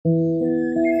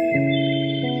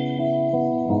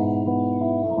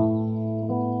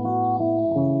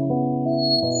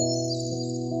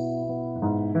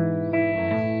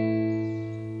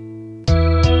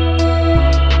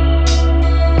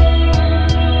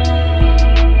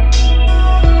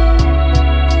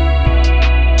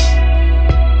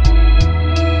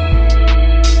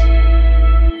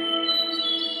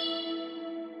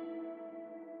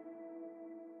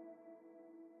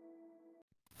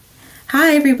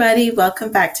Hi, everybody.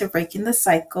 Welcome back to Breaking the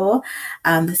Cycle.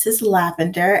 This is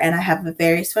Lavender, and I have a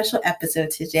very special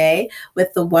episode today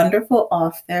with the wonderful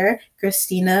author,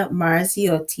 Christina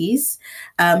Marziotis.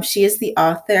 She is the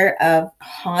author of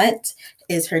Haunt,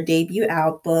 is her debut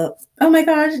album. Oh my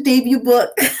gosh, debut book.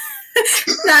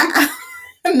 not,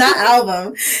 not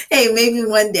album. Hey, maybe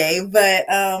one day, but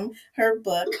her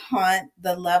book, Haunt,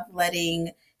 the Love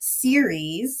Letting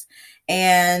series.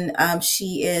 And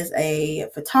she is a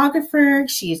photographer.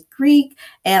 She is Greek,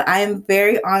 and I am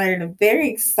very honored and very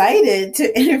excited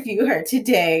to interview her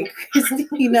today.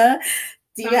 Christina,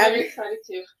 do you I'm have very excited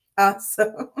too.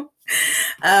 awesome?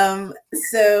 Um,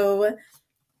 so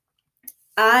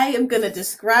I am going to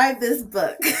describe this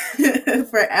book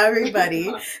for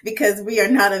everybody because we are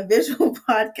not a visual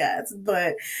podcast,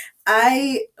 but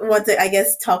I want to, I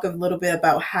guess, talk a little bit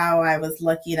about how I was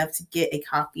lucky enough to get a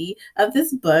copy of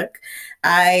this book.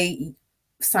 I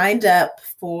signed up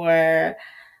for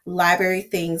Library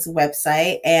Things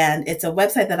website, and it's a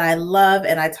website that I love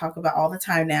and I talk about all the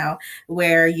time now,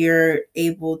 where you're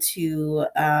able to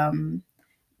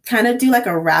kind of do like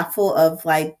a raffle of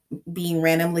like being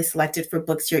randomly selected for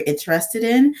books you're interested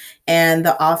in, and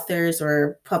the authors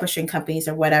or publishing companies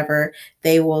or whatever,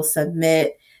 they will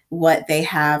submit what they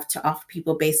have to offer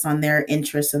people based on their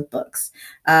interest of books.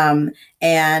 And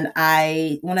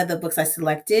I one of the books I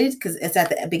selected, because it's at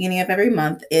the beginning of every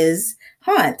month, is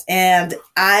Haunt. And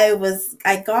I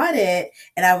got it,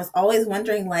 and I was always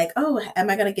wondering like, oh, am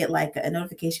I gonna get like a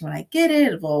notification when I get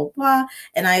it, blah blah blah.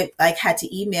 And I like had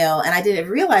to email, and I didn't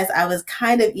realize I was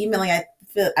kind of emailing. I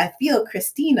feel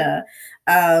Christina,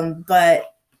 but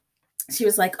she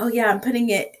was like, "Oh yeah, I'm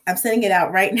sending it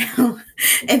out right now."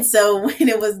 And so when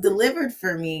it was delivered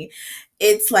for me,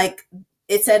 it's like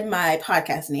it said my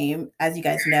podcast name. As you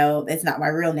guys know, it's not my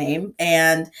real name,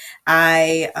 and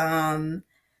I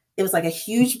it was like a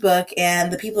huge book,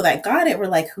 and the people that got it were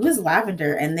like, "Who is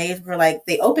Lavender?" And they were like,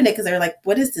 they opened it because they were like,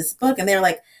 "What is this book?" And they were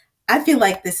like, "I feel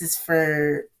like this is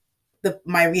for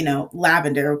my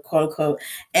Lavender, quote unquote."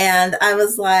 And I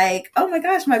was like, oh my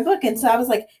gosh, my book. And so I was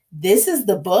like, this is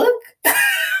the book. I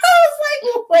was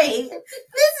like, wait,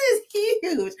 this is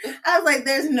huge. I was like,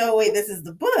 there's no way this is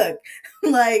the book.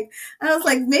 Like, I was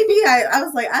like, maybe I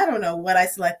was like, I don't know what I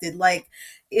selected. Like,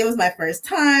 it was my first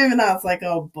time, and I was like,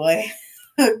 oh boy.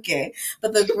 Okay.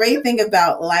 But the great thing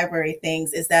about Library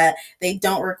Things is that they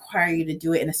don't require you to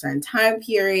do it in a certain time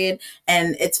period,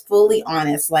 and it's fully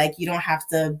honest. Like, you don't have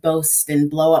to boast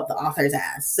and blow up the author's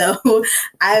ass. So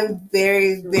I'm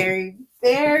very, very,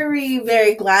 very,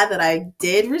 very glad that I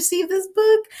did receive this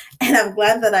book, and I'm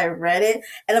glad that I read it,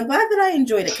 and I'm glad that I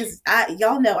enjoyed it, because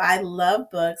y'all know I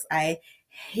love books. I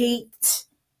hate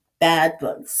bad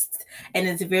books, and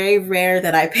it's very rare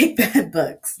that I pick bad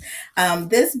books.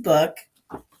 This book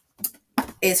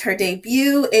is her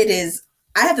debut. I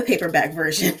have the paperback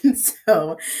version,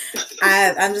 so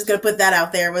I'm just gonna put that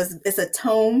out there. It's a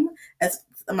tome, as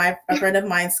a friend of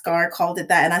mine, Scar, called it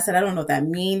that, and I said I don't know what that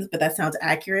means, but that sounds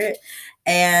accurate.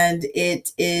 And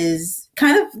it is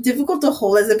kind of difficult to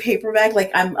hold as a paperback. Like,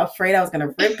 I'm afraid I was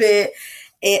gonna rip it.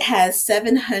 It has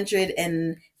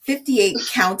 758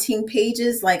 counting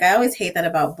pages. Like, I always hate that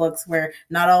about books, where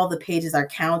not all the pages are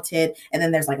counted, and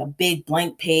then there's like a big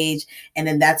blank page, and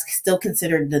then that's still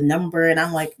considered the number. And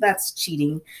I'm like, that's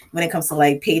cheating when it comes to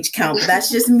like page count. But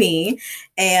that's just me.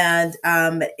 And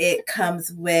it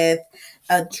comes with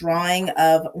a drawing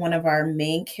of one of our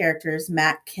main characters,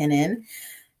 Matt Kinnon,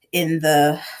 in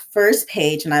the first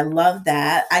page, and I love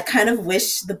that. I kind of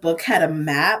wish the book had a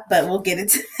map, but we'll get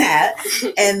into that.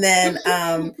 And then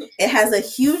it has a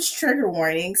huge trigger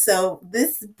warning. So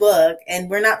this book,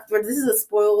 and this is a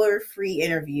spoiler-free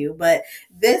interview, but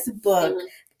this book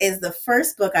is the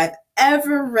first book I've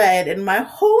ever read in my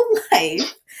whole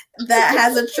life that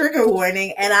has a trigger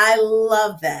warning, and I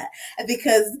love that,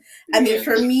 because I mean,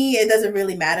 for me, it doesn't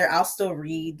really matter. I'll still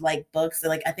read like books.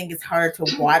 Like, I think it's harder to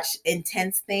watch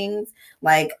intense things.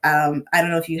 Like, I don't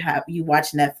know if you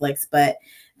watch Netflix, but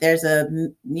there's a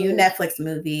new Netflix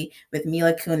movie with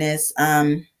Mila Kunis,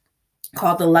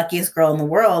 called The Luckiest Girl in the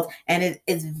World, and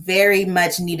it's very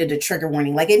much needed a trigger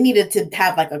warning. Like, it needed to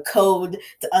have like a code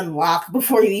to unlock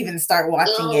before you even start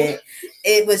watching it.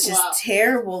 It was just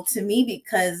terrible to me,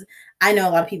 because I know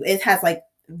a lot of people, it has like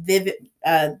vivid,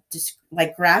 just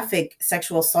like graphic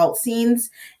sexual assault scenes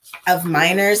of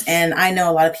minors, and I know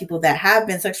a lot of people that have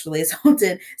been sexually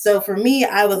assaulted. So for me,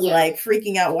 I was like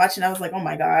freaking out watching. I was like, oh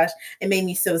my gosh, it made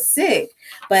me so sick.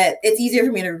 But it's easier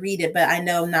for me to read it, but I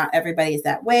know not everybody is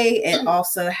that way. It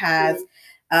also has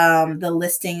the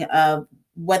listing of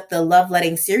what the Love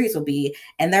Letting series will be,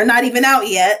 and they're not even out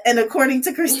yet. And according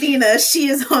to Christina, she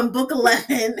is on book 11,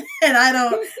 and I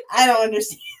don't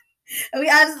understand. I mean,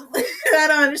 I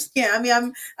don't understand. I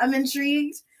mean, I'm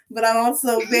intrigued, but I'm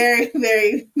also very,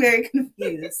 very, very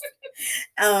confused.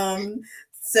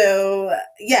 So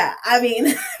yeah, I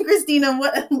mean, Christina,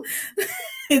 what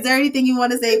is there anything you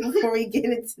want to say before we get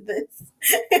into this?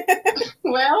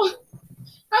 Well,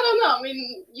 I don't know. I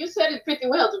mean, you said it pretty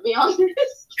well, to be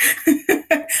honest.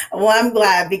 Well, I'm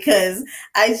glad, because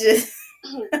I just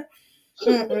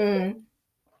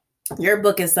your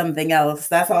book is something else.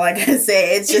 That's all I can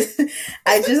say. It's just,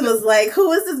 I just was like,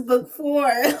 who is this book for?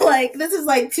 Like, this is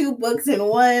like 2 books in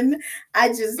one. I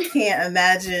just can't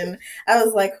imagine. I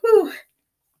was like, whew,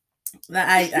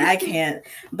 I can't.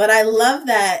 But I love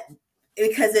that,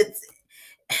 because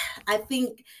I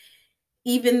think,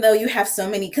 even though you have so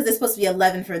many, because it's supposed to be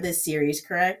 11 for this series,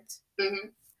 correct? Mm-hmm.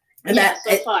 And yeah,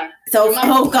 so far.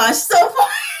 Oh gosh, so far.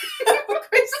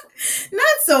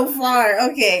 Not so far.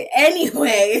 Okay.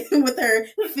 Anyway, with her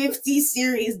 50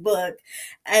 series book.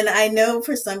 And I know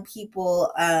for some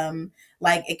people,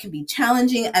 like, it can be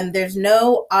challenging, and there's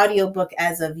no audiobook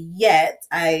as of yet.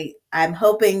 I'm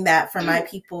hoping that for my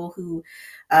people who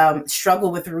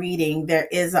struggle with reading, there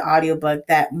is an audiobook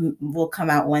that will come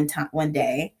out one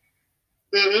day.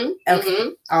 Mm-hmm. Okay, mm-hmm.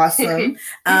 Awesome.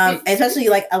 Especially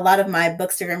like a lot of my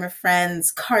Bookstagrammer friends,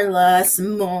 Carla,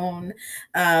 Simone,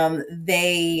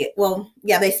 they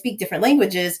speak different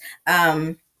languages,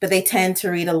 but they tend to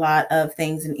read a lot of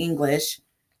things in English.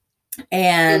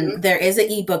 And there is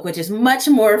an ebook, which is much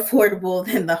more affordable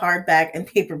than the hardback and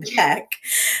paperback,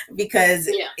 because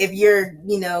if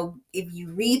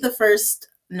you read the first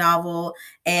novel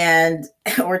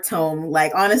or tome,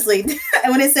 like, honestly,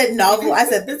 when it said novel, I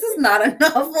said, this is not a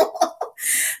novel.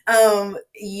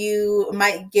 You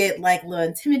might get like a little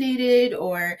intimidated,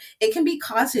 or it can be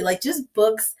costly. Like, just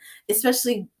books,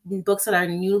 especially books that are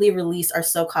newly released, are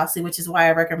so costly, which is why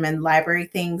I recommend library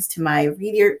things to my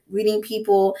reading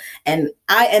people. And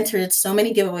I entered so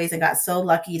many giveaways and got so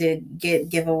lucky to get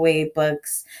giveaway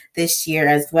books this year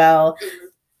as well.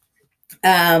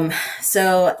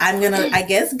 So I'm gonna, I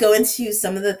guess, go into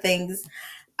some of the things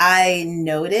I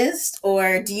noticed,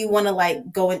 or do you want to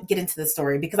like go and get into the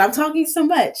story, because I'm talking so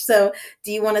much? So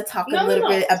do you want to talk a little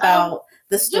bit about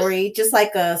the story, just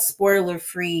like a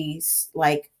spoiler-free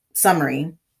like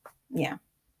summary? Yeah.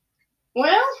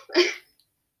 Well,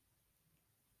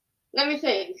 let me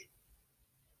think,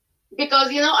 because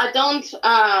I don't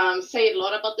say a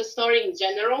lot about the story in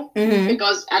general,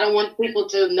 because I don't want people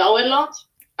to know a lot.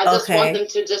 I just want them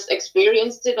to just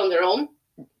experience it on their own,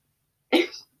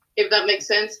 if that makes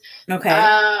sense. Okay.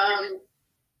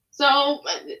 So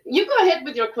you go ahead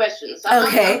with your questions.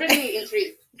 I'm really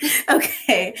intrigued.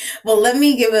 Okay. Well, let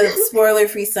me give a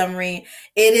spoiler-free summary.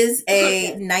 It is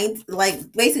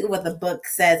basically what the book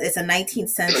says. It's a 19th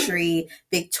century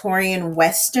Victorian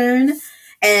Western,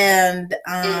 and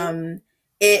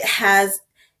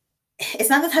it's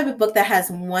not the type of book that has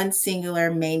one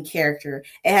singular main character.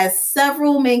 It has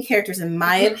several main characters, in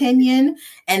my opinion,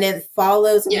 and it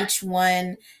follows each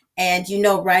one, and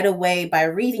right away by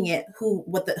reading it who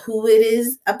it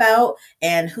is about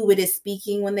and who it is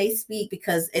speaking when they speak,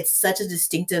 because it's such a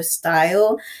distinctive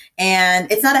style,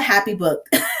 and it's not a happy book.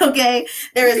 Okay,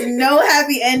 there is no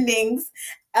happy endings.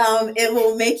 It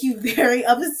will make you very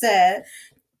upset,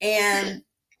 and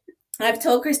I've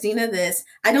told Christina this.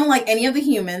 I don't like any of the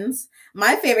humans.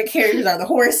 My favorite characters are the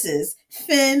horses,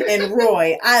 Finn and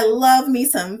Roy. I love me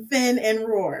some Finn and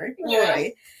Roy.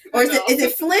 Or is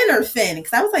it Flynn or Finn?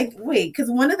 Because I was like, wait,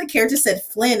 because one of the characters said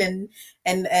Flynn,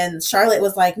 and Charlotte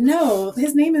was like, no,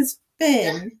 his name is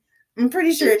Finn. I'm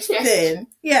pretty sure it's Finn.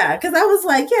 Yeah, because I was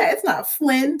like, yeah, it's not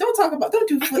Flynn. Don't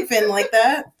do Finn like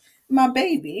that, my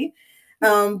baby.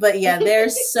 But yeah, they're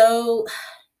so.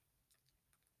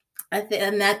 I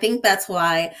think that's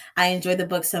why I enjoy the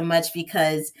book so much,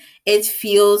 because it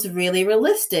feels really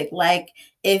realistic. Like,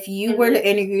 if you were to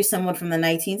interview someone from the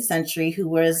 19th century who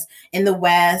was in the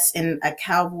West, and a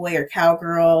cowboy or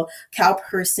cowgirl, cow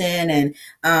person,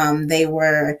 and they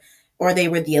were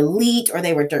the elite, or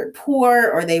they were dirt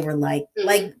poor, or they were like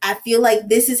I feel like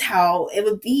this is how it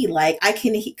would be. Like, I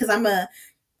can, because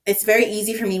it's very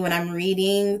easy for me when I'm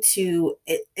reading to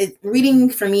reading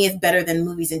for me is better than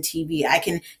movies and TV. I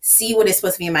can see what is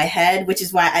supposed to be in my head, which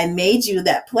is why I made you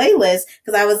that playlist,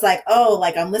 because I was like, oh,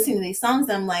 like I'm listening to these songs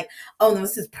and I'm like, oh, no,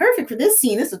 this is perfect for this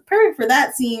scene. This is perfect for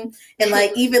that scene. And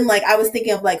like, even like I was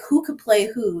thinking of like who could play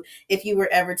who if you were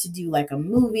ever to do like a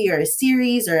movie or a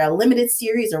series or a limited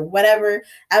series or whatever.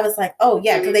 I was like, oh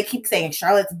yeah, because they keep saying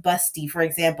Charlotte's busty, for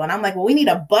example. And I'm like, well, we need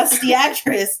a busty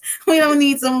actress. We don't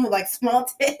need someone with like small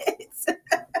tits.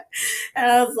 And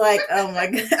I was like, oh my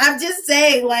God. I'm just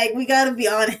saying, like, we got to be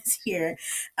honest here.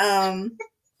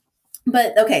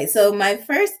 But okay, so my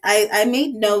first, I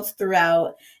made notes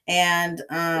throughout, and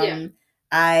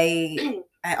I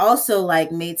also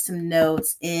like made some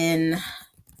notes in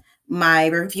my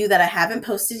review that I haven't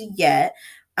posted yet.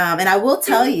 And I will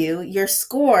tell you your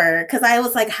score, because I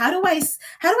was like, how do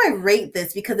I rate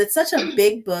this? Because it's such a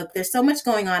big book. There's so much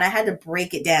going on. I had to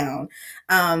break it down.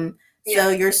 So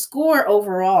your score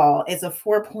overall is a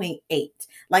 4.8.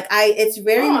 Like it's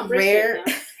very rare.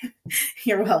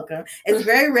 You're welcome. It's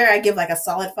very rare I give like a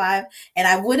solid 5, and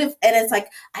I would have, and it's like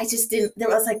I just didn't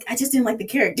like the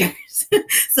characters.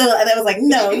 So I was like,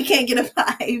 no, you can't get a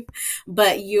 5.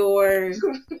 But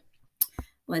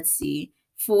let's see,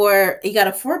 you got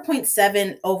a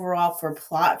 4.7 overall for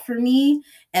plot for me,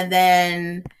 and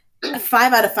then a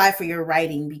 5 out of 5 for your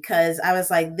writing, because I was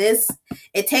like,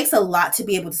 it takes a lot to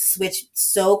be able to switch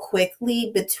so quickly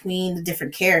between the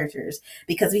different characters,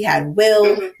 because we had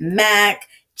Will, Mac,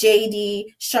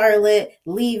 JD, Charlotte,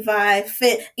 Levi,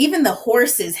 Finn. Even the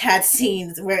horses had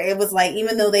scenes where it was like,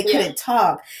 even though they couldn't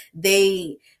talk,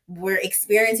 they were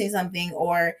experiencing something,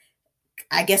 or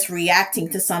I guess reacting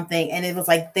to something, and it was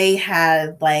like they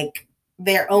had like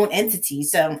their own entity.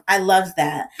 So I love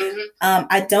that.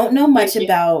 I don't know much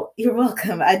about, you're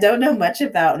welcome. I don't know much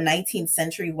about 19th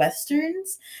century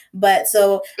Westerns, but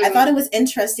so I thought it was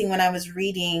interesting when I was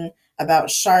reading about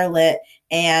Charlotte,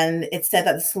 and it said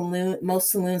that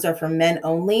most saloons are for men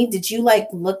only. Did you like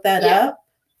look that up?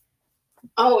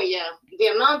 Oh yeah. The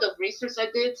amount of research I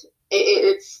did,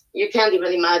 it's, you can't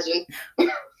even imagine.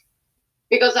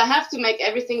 Because I have to make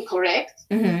everything correct,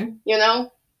 you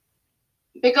know,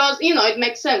 because, you know, it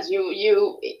makes sense.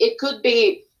 It could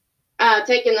be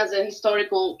taken as a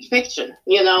historical fiction,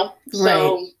 you know. Right.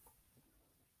 So,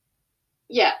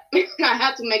 yeah, I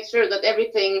had to make sure that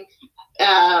everything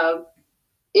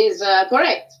is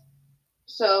correct.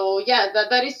 So, yeah,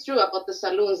 that is true about the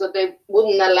saloons, that they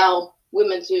wouldn't allow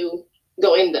women to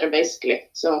go in there, basically.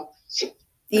 So,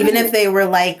 even if they were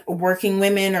like working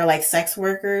women or like sex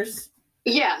workers.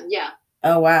 Yeah.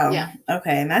 Oh wow. Yeah.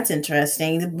 Okay, and that's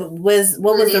interesting. What was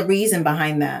the reason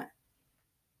behind that?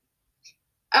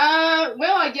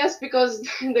 Well, I guess because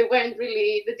they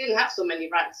didn't have so many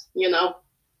rights, you know,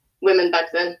 women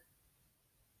back then.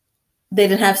 They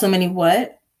didn't have so many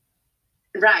what?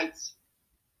 Rights,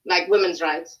 like women's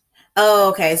rights. Oh,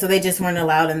 okay. So they just weren't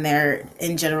allowed in there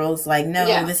in general. It's like,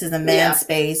 no, this is a man's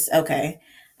space. Okay,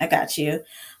 I got you.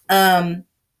 And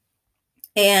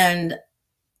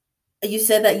you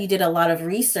said that you did a lot of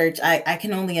research. I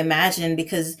can only imagine,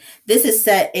 because this is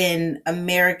set in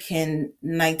American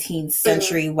 19th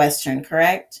century Western,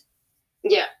 correct?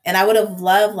 Yeah. And I would have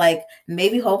loved, like,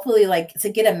 maybe hopefully, like,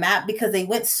 to get a map, because they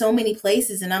went so many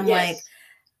places, and I'm like,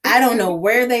 I don't know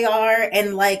where they are.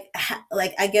 And like,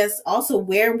 I guess also,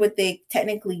 where would they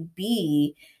technically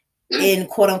be in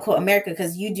quote unquote America,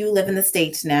 because you do live in the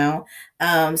States now.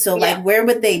 So like, where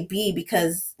would they be?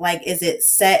 Because like, is it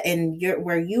set in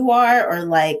where you are, or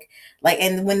like,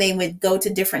 and when they would go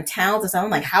to different towns and so I'm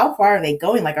like, how far are they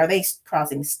going? Like, are they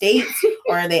crossing states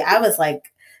or are they, I was like,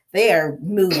 they are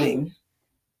moving.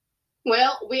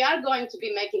 Well, we are going to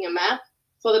be making a map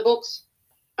for the books.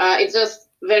 It's just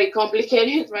very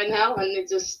complicated right now. And it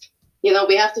just, you know,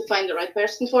 we have to find the right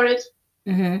person for it.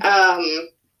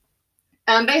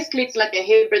 And basically, it's like a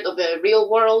hybrid of a real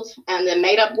world and a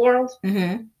made-up world.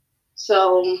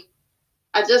 So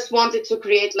I just wanted to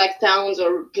create like towns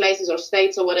or places or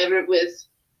states or whatever with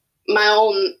my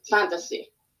own fantasy,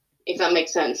 if that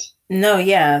makes sense. No,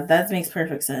 yeah, that makes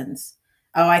perfect sense.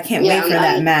 Oh, I can't wait for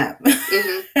that map.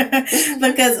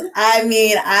 Because I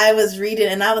mean, I was reading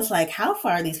and I was like, how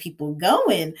far are these people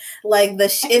going? Like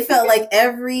it felt like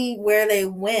everywhere they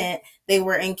went, they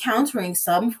were encountering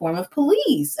some form of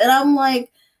police. And I'm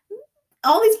like,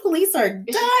 all these police are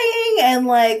dying, and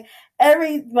like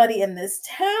everybody in this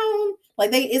town, like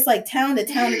it's like town to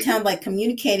town to town, like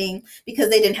communicating, because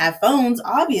they didn't have phones.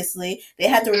 Obviously, they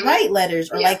had to write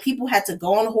letters, or like people had to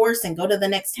go on a horse and go to the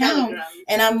next town.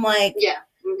 And I'm like,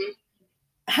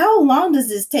 how long does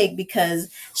this take? Because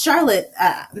Charlotte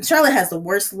has the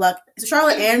worst luck.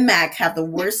 Charlotte and Mac have the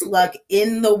worst luck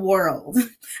in the world.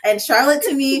 And Charlotte,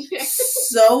 to me,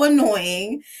 so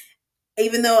annoying.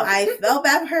 Even though I felt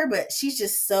bad for her, but she's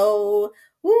just so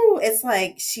it's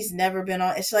like she's never been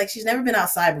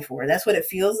outside before. That's what it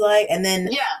feels like. And then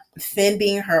Finn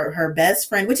being her best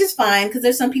friend, which is fine because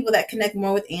there's some people that connect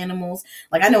more with animals.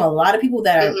 Like I know a lot of people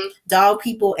that are dog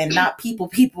people and not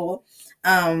people.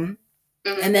 And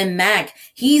then Mac,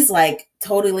 he's like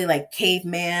totally like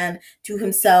caveman to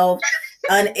himself,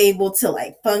 unable to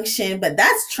like function, but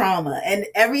that's trauma. And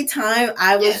every time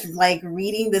I was like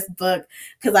reading this book,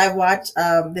 because I watched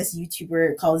this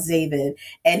YouTuber called Zavid,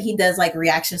 and he does like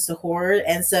reactions to horror.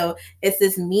 And so it's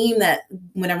this meme that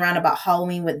went around about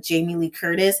Halloween with Jamie Lee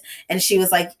Curtis, and she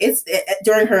was like,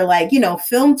 during her like,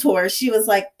 film tour, she was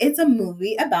like, it's a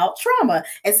movie about trauma.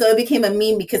 And so it became a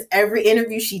meme because every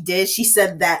interview she did, she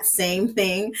said that same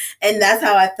thing. And that's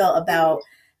how I felt about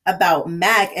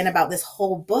Mac and about this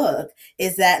whole book,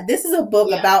 is that this is a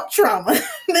book about trauma.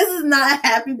 This is not a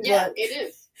happy book. Yeah, it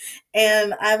is.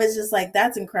 And I was just like,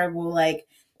 that's incredible. Like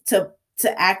to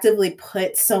actively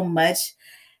put so much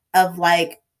of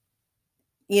like,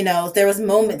 there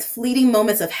was fleeting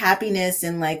moments of happiness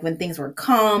and like when things were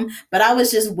calm, but I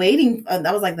was just waiting.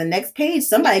 I was like, the next page,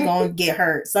 somebody gonna get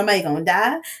hurt. Somebody gonna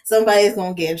die. Somebody's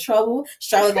gonna get in trouble.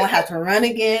 Charlotte gonna have to run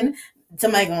again.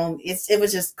 It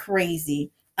was just crazy.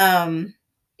 When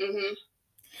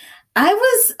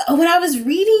I was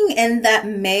reading, and that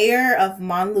mayor of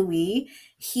Montlouis,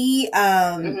 he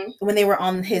when they were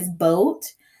on his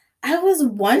boat, I was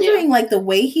wondering like the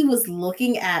way he was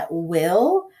looking at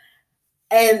Will,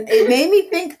 and it made me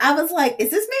think. I was like,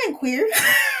 is this man queer?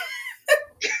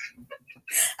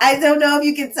 I don't know if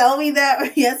you can tell me that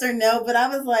or yes or no, but I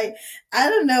was like, I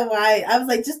don't know why. I was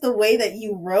like, just the way that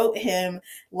you wrote him,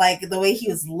 like the way he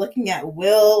was looking at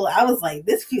Will, I was like,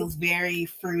 this feels very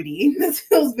fruity. This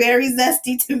feels very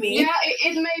zesty to me. Yeah,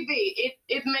 it may be.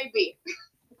 It may be.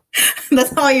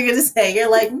 That's all you're gonna say.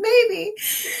 You're like, maybe.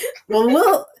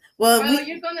 Well,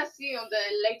 you're gonna see on the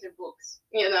later books,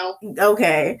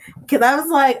 Okay, because I was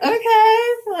like,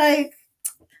 okay, like,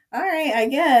 all right, I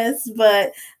guess,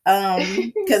 but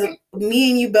because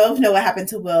me and you both know what happened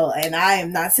to Will, and I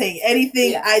am not saying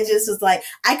anything. I just was like,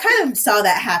 I kind of saw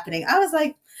that happening. I was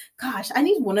like, gosh, I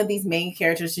need one of these main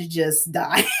characters to just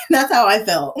die. That's how I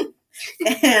felt.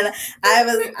 And I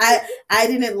was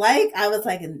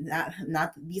like,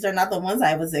 not these are not the ones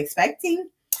I was expecting.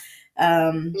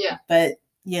 But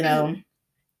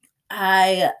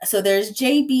so there's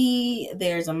JB,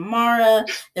 there's Amara,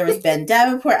 there was Ben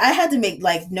Davenport. I had to make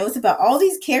like notes about all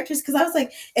these characters because I was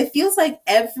like, it feels like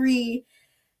every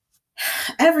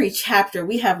chapter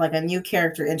we have like a new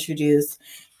character introduced,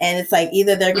 and it's like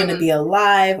either they're going to be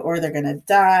alive or they're going to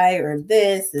die or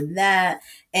this and that.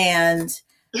 And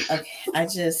okay,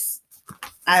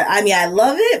 I mean, I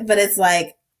love it, but it's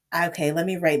like, okay, let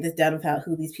me write this down about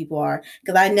who these people are,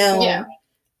 because I know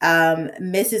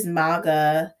Mrs.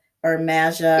 Maga or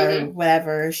Maja,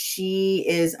 whatever, she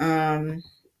is going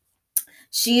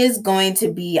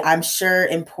to be, I'm sure,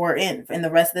 important in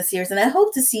the rest of the series, and I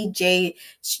hope to see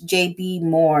JB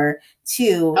more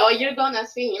too. Oh, you're gonna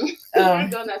see him. You're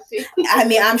gonna see him. I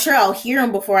mean, I'm sure I'll hear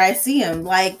him before I see him.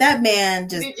 Like, that man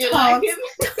just Did you talks. like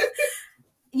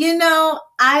him?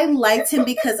 I liked him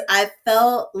because I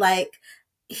felt like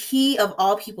he, of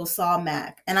all people, saw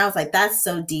Mac, and I was like, that's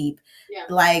so deep.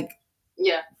 Like,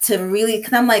 to really,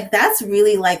 because I'm like, that's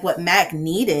really like what Mac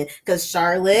needed, because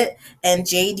Charlotte and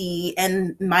JD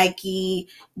and Mikey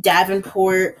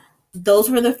Davenport,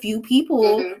 those were the few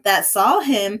people that saw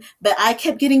him. But I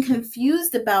kept getting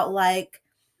confused about, like,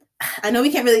 I know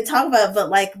we can't really talk about it, but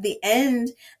like the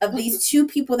end of these two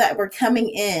people that were coming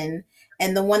in,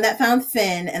 and the one that found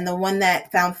Finn and the one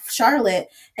that found Charlotte.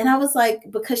 And I was like,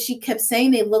 because she kept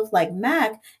saying they looked like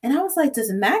Mac, and I was like,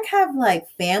 does Mac have like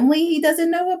family he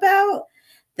doesn't know about?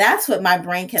 That's what my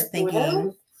brain kept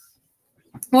thinking.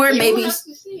 Or maybe,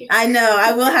 I know,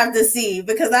 I will have to see,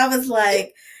 because I was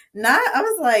like, not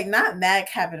Mac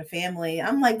having a family.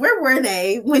 I'm like, where were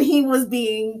they when he was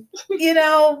being,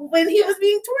 when he was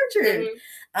being tortured?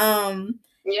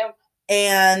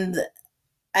 And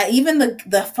even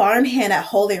the farmhand at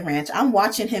Holy Ranch, I'm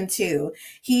watching him too.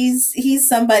 He's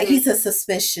somebody, he's a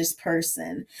suspicious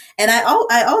person. And I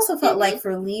also felt like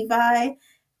for Levi,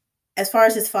 as far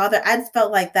as his father, I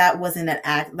felt like that wasn't an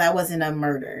act, that wasn't a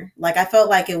murder. Like, I felt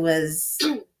like it was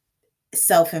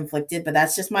self-inflicted, but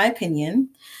that's just my opinion.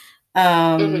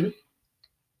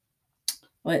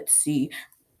 Let's see.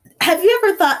 Have you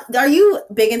ever thought, are you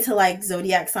big into like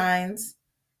zodiac signs?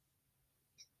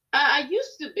 I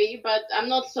used to be, but I'm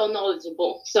not so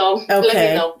knowledgeable. So let me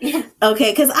Okay. know.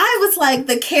 Okay, because I was like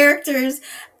the characters.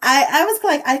 I was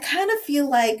like I kind of feel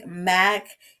like Mac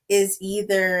is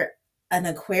either an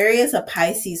Aquarius, a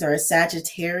Pisces, or a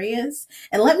Sagittarius,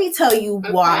 and let me tell you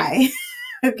Okay. why.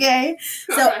 Okay,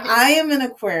 All so right. I am an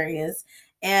Aquarius,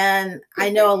 and I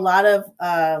know a Okay. lot of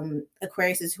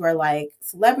Aquariuses who are like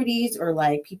celebrities or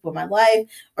like people in my life,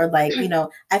 or like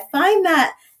I find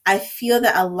that I feel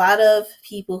that a lot of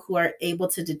people who are able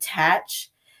to detach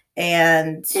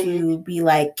and Mm-hmm. to be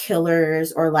like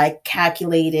killers or like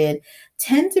calculated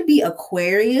tend to be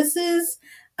Aquariuses.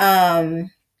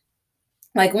 Um,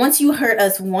 like once you hurt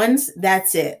us once,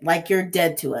 that's it. Like you're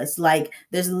dead to us. Like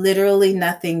there's literally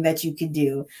nothing that you could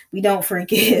do. We don't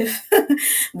forgive.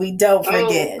 We don't Oh,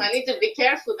 forget. I need to be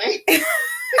careful then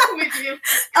with you.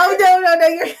 Oh no,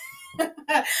 you're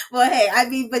well, hey, I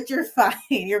mean, but you're fine.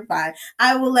 You're fine.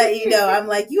 I will let you know. I'm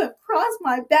like, you have crossed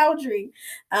my boundary.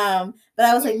 But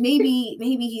I was like, maybe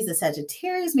he's a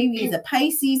Sagittarius, maybe he's a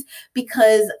Pisces,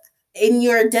 because in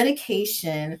your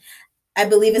dedication, I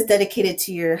believe it's dedicated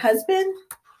to your husband.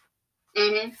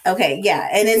 Mm-hmm. Okay, yeah,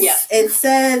 and Yes. it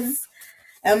says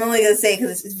I'm only gonna say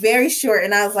because it's very short,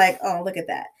 and I was like, oh, look at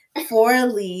that. For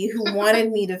Lee, who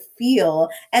wanted me to feel.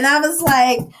 And I was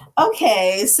like,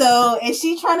 okay, so is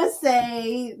she trying to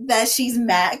say that she's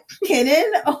Mac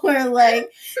Kinnon? Or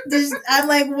like, I'm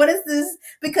like, what is this?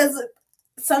 Because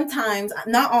sometimes,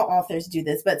 not all authors do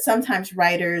this, but sometimes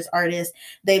writers, artists,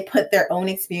 they put their own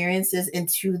experiences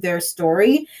into their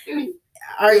story. Mm-hmm.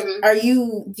 Are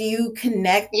you, do you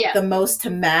connect Yeah. the most to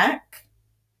Mac?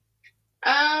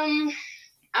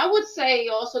 I would say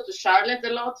also to Charlotte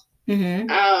a lot. Mm-hmm.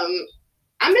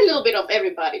 I'm a little bit of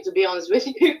everybody, to be honest with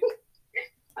you.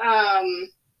 um,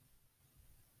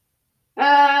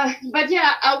 but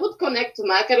yeah, I would connect to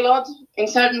Mac a lot in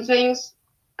certain things.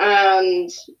 And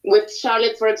with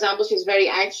Charlotte, for example, she's very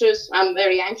anxious. I'm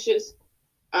very anxious.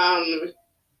 Um,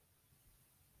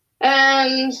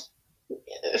 and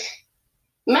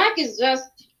Mac is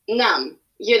just numb,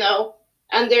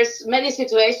 and there's many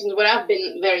situations where I've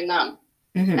been very numb.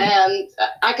 Mm-hmm. And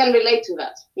I can relate to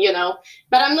that,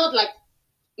 but I'm not like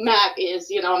Mac is,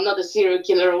 I'm not a serial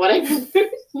killer or whatever,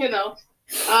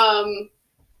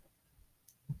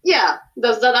 yeah,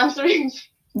 does that answer it?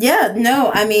 Yeah,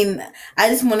 no, I mean, I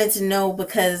just wanted to know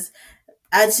because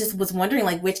I just was wondering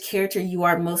like which character you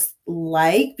are most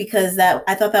like, because that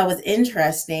I thought that was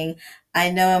interesting. I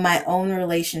know in my own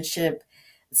relationship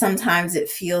sometimes it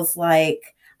feels like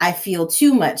I feel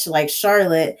too much like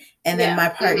Charlotte, and then Yeah. my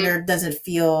Mm-hmm. partner doesn't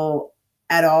feel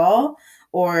at all,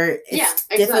 or Yeah, it's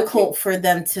exactly. difficult for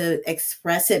them to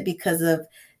express it because of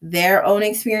their own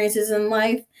experiences in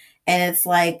life, and it's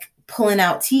like pulling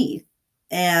out teeth.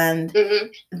 And Mm-hmm.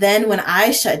 then when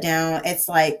I shut down, it's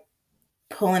like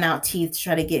pulling out teeth to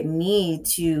try to get me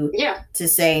Yeah. to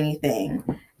say anything.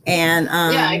 And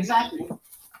Yeah, exactly.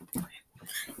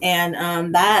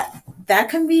 and that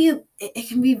can be, it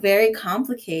can be very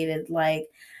complicated. Like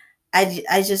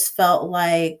I just felt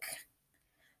like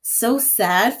so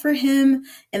sad for him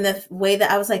in the way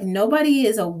that I was like, nobody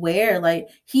is aware. Like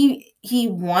he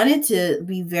wanted to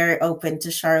be very open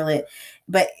to Charlotte,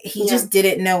 but he Yeah. just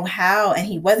didn't know how, and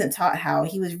he wasn't taught how.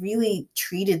 He was really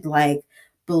treated like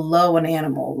below an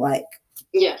animal, like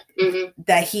Yeah. Mm-hmm.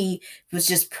 that he was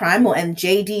just primal. And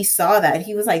JD saw that.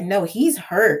 He was like, no, he's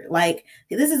hurt. Like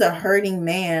this is a hurting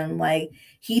man. Like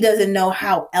he doesn't know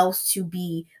how else to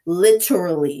be,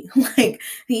 literally. Like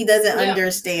he doesn't Yeah.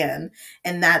 understand.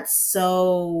 And that's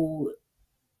so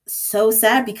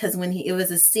sad, because when it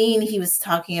was a scene he was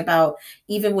talking about,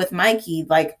 even with Mikey,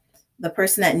 like the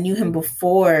person that knew him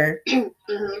before,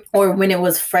 Mm-hmm. or when it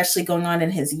was freshly going on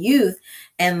in his youth,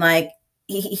 and like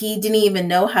he didn't even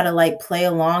know how to like play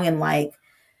along and like,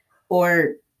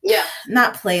 or Yeah.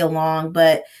 not play along,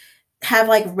 but have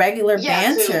like regular Yeah.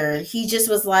 banter. He just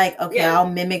was like, okay, Yeah. I'll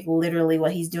mimic literally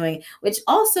what he's doing, which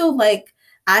also like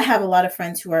I have a lot of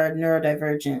friends who are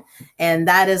neurodivergent, and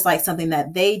that is like something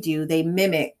that they do. They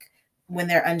mimic when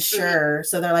they're unsure. Mm-hmm.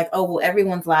 So they're like, oh, well,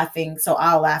 everyone's laughing, so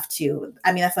I'll laugh too.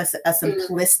 I mean, that's like a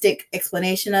simplistic mm-hmm.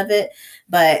 explanation of it,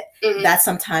 but mm-hmm. that's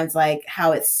sometimes like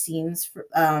how it seems for,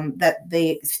 that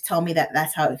they tell me that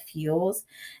that's how it feels.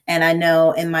 And I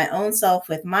know in my own self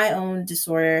with my own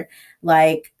disorder,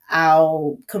 like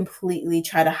I'll completely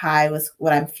try to hide with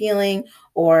what I'm feeling,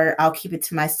 or I'll keep it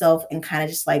to myself and kind of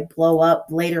just like blow up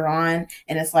later on.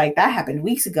 And it's like, that happened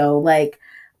weeks ago. Like,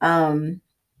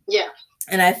 yeah.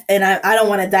 I don't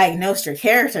want to diagnose your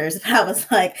characters, but I was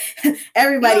like,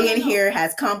 everybody in here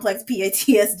has complex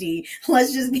PTSD.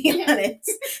 Let's just be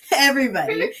honest.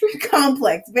 Everybody,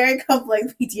 very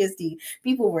complex PTSD.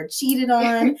 People were cheated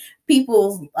on.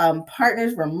 People's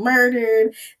partners were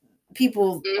murdered.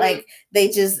 People like they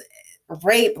just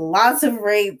lots of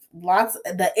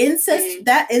the incest,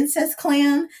 that incest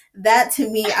clan. That to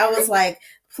me, I was like,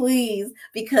 please,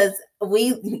 because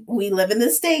we live in the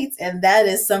States, and that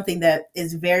is something that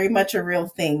is very much a real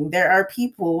thing. There are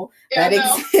people that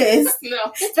exist,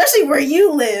 especially where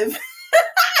you live.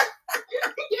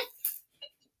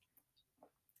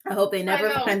 I hope they never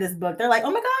find this book. They're like,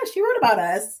 oh my gosh, she wrote about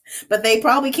us, but they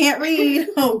probably can't read.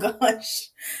 Oh gosh.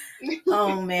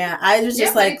 Oh man, I was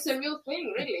just like, it's a real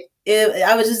thing, really.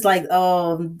 I was just like,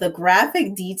 oh, the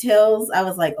graphic details. I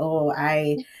was like, oh,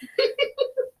 I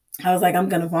was like, I'm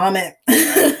gonna vomit.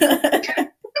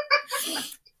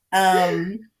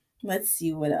 Let's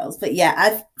see what else. But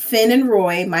yeah, Finn and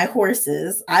Roy, my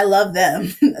horses. I love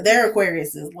them. They're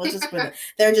Aquariuses. We'll just put it.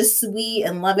 They're just sweet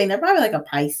and loving. They're probably like a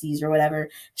Pisces or whatever.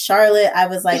 Charlotte, I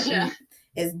was like,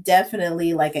 is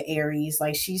definitely like an Aries.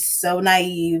 Like she's so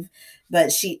naive,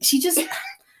 but she just.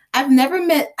 I've never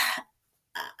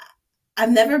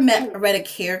read a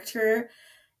character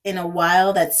in a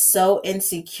while that's so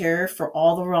insecure for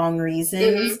all the wrong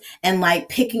reasons and like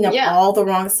picking up all the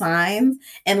wrong signs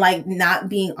and like not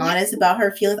being honest about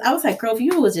her feelings. I was like, girl, if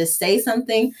you would just say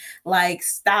something, like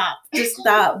just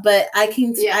stop. But I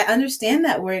understand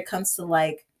that where it comes to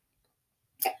like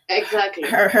exactly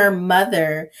her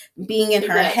mother being in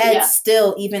her head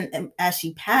still, even as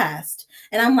she passed.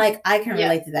 And I'm like, I can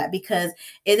relate to that because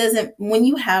it doesn't, when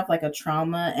you have like a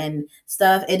trauma and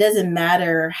stuff, it doesn't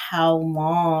matter how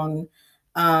long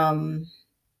ago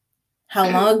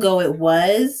it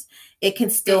was, it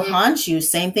can still haunt you.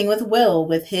 Same thing with Will,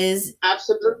 with his,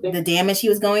 absolutely, the damage he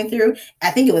was going through. I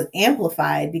think it was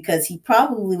amplified because he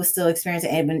probably was still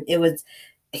experiencing it, but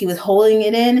he was holding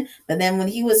it in. But then when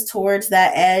he was towards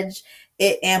that edge,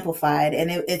 it amplified,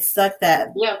 and it sucked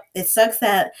that it sucks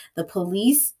that the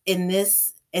police in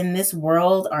this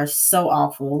world are so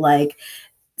awful, like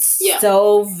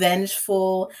so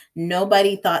vengeful.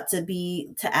 Nobody thought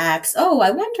to ask, oh,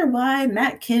 I wonder why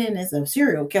Matt Kinnon is a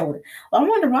serial killer. I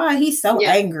wonder why he's so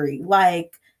angry.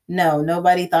 Like, no,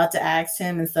 nobody thought to ask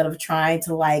him instead of trying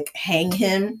to like hang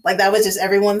him. Like that was just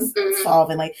everyone's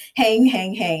solving, like hang.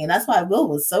 And that's why Will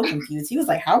was so confused. He was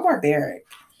like, how barbaric.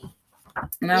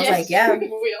 And I was like, yeah,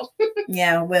 Will.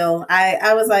 Yeah, Will.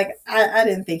 I was like, I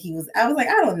didn't think he was. I was like,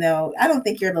 I don't know. I don't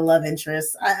think you're the love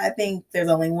interest. I think there's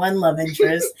only one love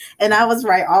interest. And I was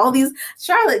right.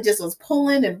 Charlotte just was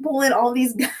pulling all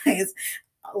these guys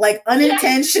like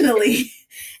unintentionally.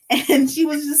 And she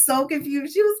was just so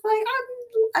confused. She was like,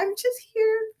 I'm just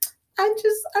here. I'm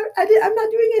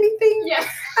not doing anything. Yeah.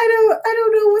 I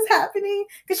don't know what's happening.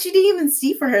 Because she didn't even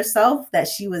see for herself that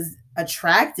she was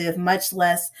attractive, much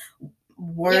less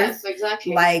worth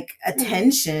like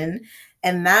attention.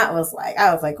 And that was like,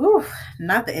 I was like, ooh,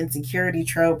 not the insecurity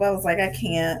trope. I was like, I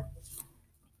can't.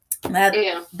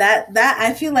 That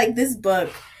I feel like this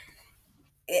book,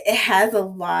 it has a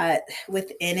lot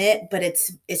within it, but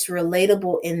it's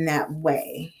relatable in that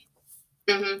way.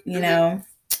 You know?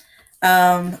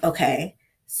 Okay.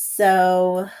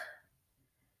 So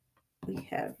we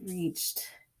have reached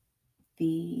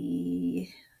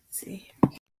let's see.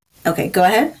 Okay, go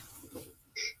ahead.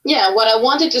 Yeah, what I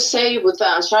wanted to say with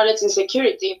Charlotte's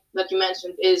insecurity that you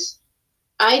mentioned is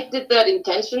I did that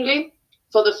intentionally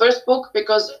for the first book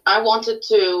because I wanted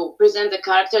to present a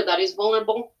character that is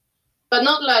vulnerable, but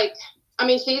not like, I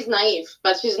mean, she's naive,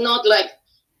 but she's not like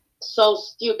so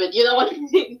stupid. You know what I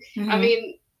mean? I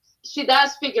mean, she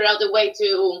does figure out a way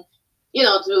to,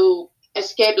 to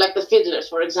escape like the fiddlers,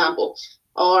 for example.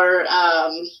 Or,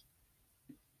 I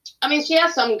mean, she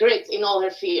has some grit in all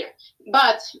her fear,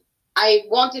 but I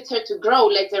wanted her to grow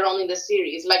later on in the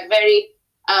series, like very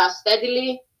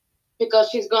steadily, because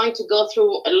she's going to go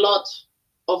through a lot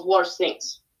of worse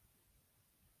things.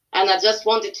 And I just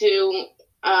wanted to,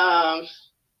 to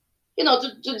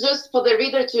just for the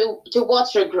reader to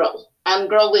watch her grow and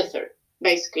grow with her,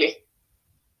 basically.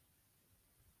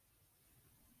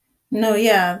 No,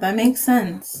 yeah, that makes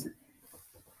sense.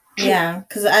 Yeah,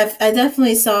 because I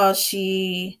definitely saw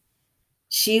she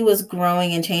was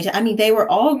growing and changing. I mean, they were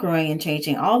all growing and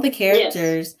changing. All the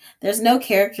characters, there's no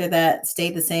character that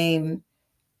stayed the same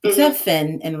except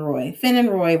Finn and Roy. Finn and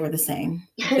Roy were the same.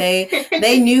 They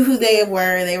knew who they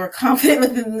were. They were confident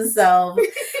within themselves.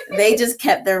 They just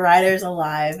kept their riders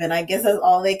alive. And I guess that's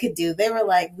all they could do. They were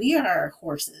like, we are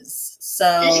horses. So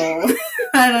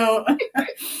I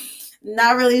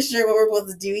not really sure what we're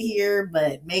supposed to do here,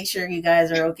 but make sure you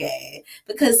guys are okay.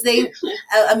 Because they,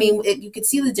 I mean, you could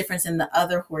see the difference in the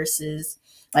other horses,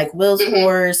 like Will's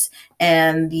horse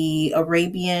and the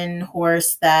Arabian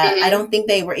horse, that I don't think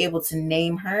they were able to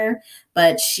name her,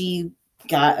 but she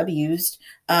got abused.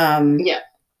 Yeah.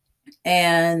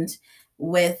 And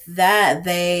with that,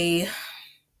 they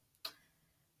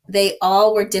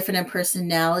all were different in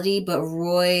personality, but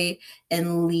Roy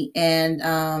and Lee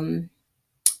and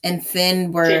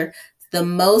Finn were the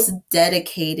most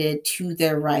dedicated to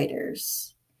their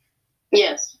riders.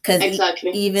 Yes, because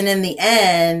exactly. Even in the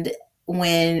end,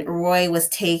 when Roy was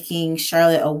taking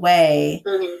Charlotte away,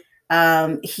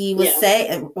 he was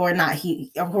saying, or not,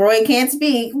 Roy can't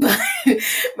speak, but he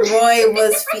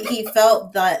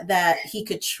felt that he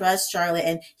could trust Charlotte,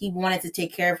 and he wanted to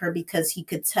take care of her because he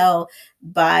could tell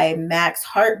by Mac's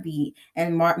heartbeat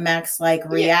and Mac's like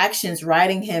reactions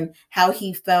riding him how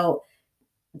he felt.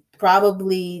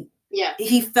 Probably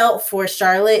he felt for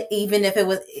Charlotte, even if it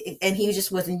was, and he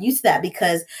just wasn't used to that,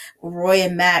 because Roy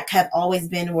and Mac have always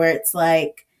been where it's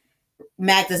like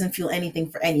Mac doesn't feel anything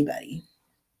for anybody.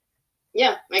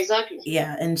 Yeah, exactly.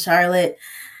 Yeah, and Charlotte,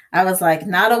 I was like,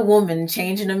 not a woman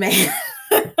changing a man.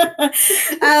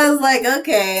 I was like,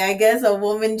 okay, I guess a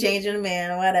woman changing a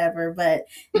man, whatever, but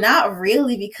not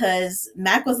really, because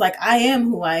Mac was like, I am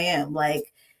who I am,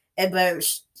 like, but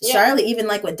Charlotte, even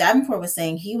like what Davenport was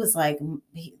saying, he was like,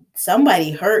 somebody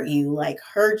hurt you, like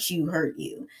hurt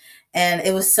you. And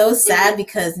it was so sad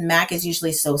because Mac is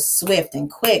usually so swift and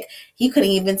quick. He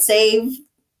couldn't even save,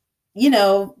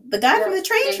 the guy from the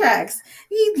train tracks.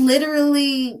 He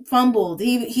literally fumbled.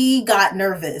 He got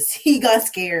nervous. He got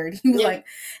scared. He was like,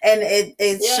 and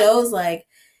it shows like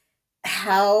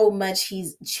how much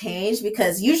he's changed,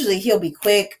 because usually he'll be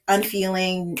quick,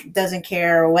 unfeeling, doesn't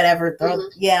care or whatever.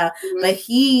 But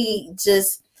he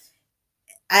just,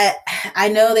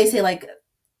 I know they say like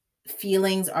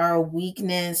feelings are a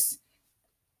weakness,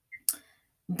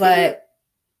 but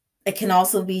it can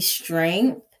also be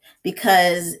strength,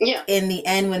 because in the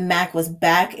end, when Mac was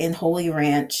back in Holy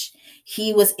Ranch,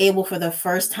 he was able for the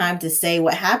first time to say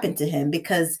what happened to him,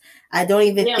 because I don't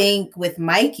even think with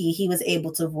Mikey he was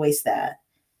able to voice that.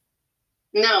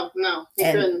 No, he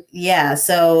couldn't. Yeah,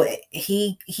 so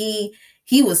he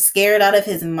was scared out of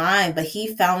his mind, but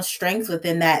he found strength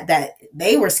within that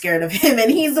they were scared of him, and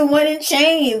he's the one in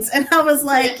chains. And I was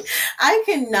like, I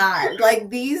cannot, like,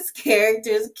 these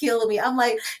characters kill me. I'm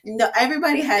like, no,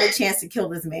 everybody had a chance to kill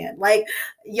this man. Like,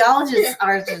 y'all just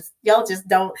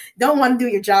don't want to do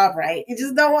your job right. You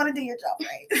just don't want to do your job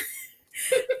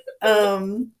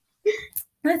right.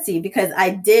 Let's see, because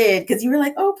you were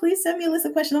like, oh, please send me a list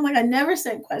of questions. I'm like, I never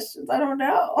sent questions. I don't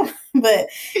know. But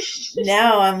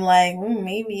now I'm like,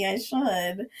 maybe I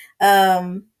should.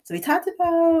 So we talked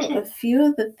about a few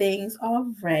of the things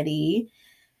already.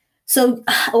 So,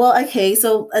 well, okay.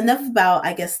 So enough about,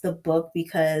 I guess, the book,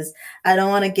 because I don't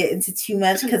want to get into too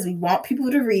much, because we want people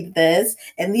to read this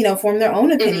and, form their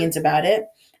own opinions about it.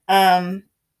 Do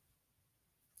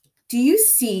you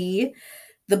see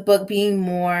the book being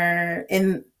more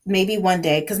in maybe one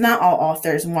day, because not all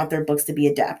authors want their books to be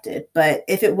adapted, but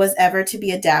if it was ever to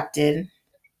be adapted,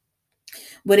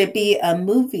 would it be a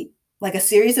movie, like a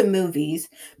series of movies,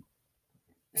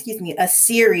 a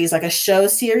series, like a show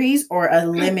series, or a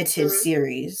limited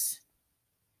series?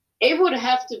 It would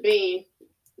have to be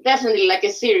definitely like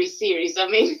a series. I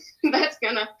mean,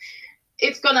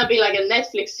 it's gonna be like a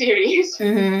Netflix series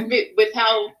with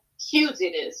how huge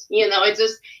it is.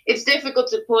 It's difficult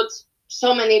to put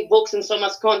so many books and so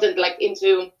much content like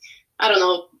into, I don't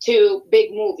know, 2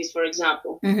 big movies, for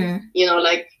example.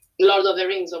 Like Lord of the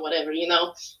Rings or whatever.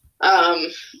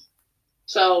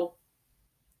 So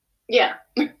yeah.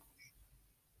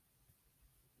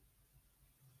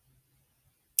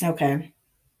 Okay.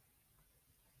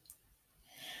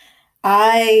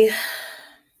 I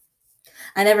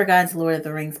never got into Lord of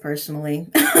the Rings personally.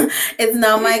 It's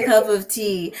not my cup of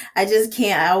tea. I just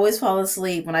can't. I always fall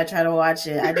asleep when I try to watch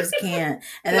it. I just can't.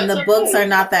 And then the books are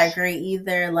not that great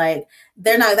either. Like,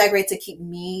 they're not that great to keep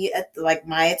me at like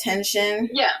my attention.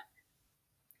 Yeah.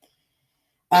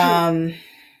 I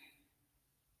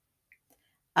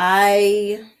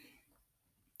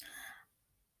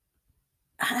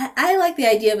like the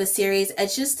idea of a series.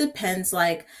 It just depends,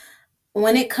 like,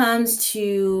 when it comes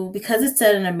to, because it's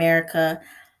set in America,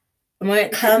 when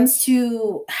it comes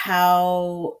to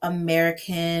how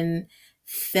American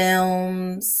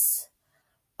films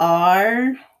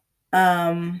are,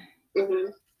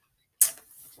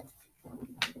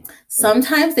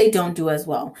 sometimes they don't do as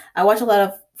well. I watch a lot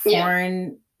of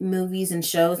foreign movies and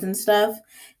shows and stuff.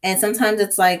 And sometimes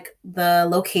it's like the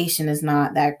location is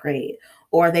not that great,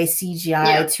 or they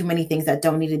CGI too many things that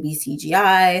don't need to be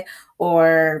CGI,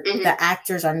 or the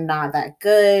actors are not that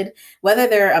good, whether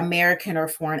they're American or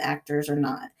foreign actors or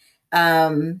not.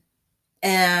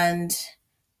 And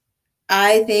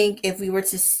I think if we were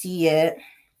to see it,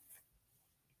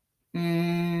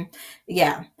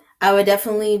 yeah, I would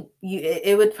definitely,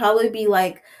 it would probably be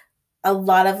like a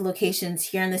lot of locations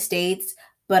here in the States,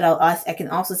 but I can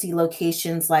also see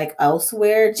locations like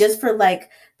elsewhere just for like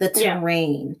the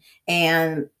terrain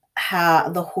and how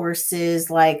the horses,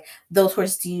 like those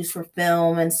horses used for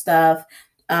film and stuff.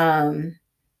 And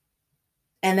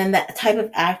then the type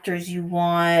of actors you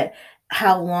want,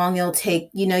 how long it'll take,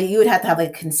 you would have to have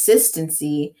like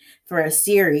consistency for a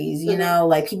series,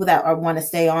 like people that want to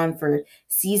stay on for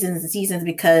seasons and seasons,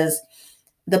 because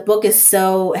the book has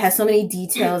so many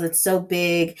details. It's so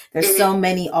big. There's so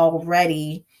many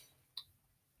already.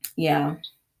 Yeah.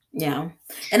 And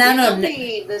I don't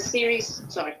know the series.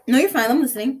 Sorry. No, you're fine. I'm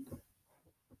listening.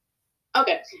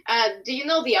 Okay. Do you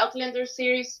know the Outlander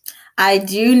series? I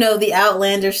do know the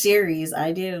Outlander series.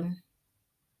 I do.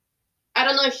 I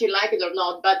don't know if you like it or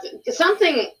not, but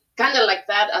something kind of like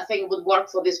that, I think, would work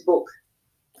for this book.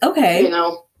 Okay.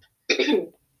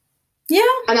 Yeah.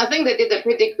 And I think they did a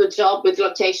pretty good job with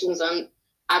locations and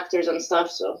actors and stuff.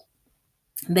 So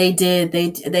they did. They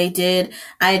did.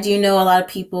 I do know a lot of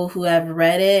people who have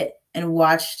read it and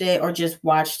watched it, or just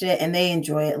watched it, and they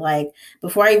enjoy it. Like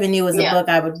before I even knew it was a book,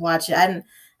 I would watch it. I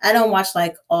don't watch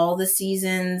like all the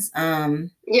seasons.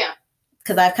 Yeah.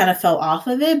 Because I kind of fell off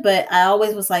of it, but I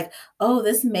always was like, oh,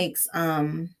 this makes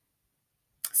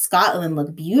Scotland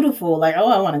look beautiful. Like,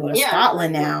 oh, I want to go to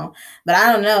Scotland now. But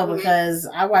I don't know, because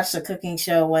I watched a cooking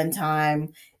show one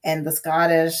time, and the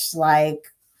Scottish like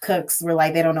cooks were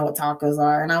like, they don't know what tacos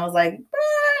are, and I was like,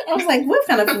 what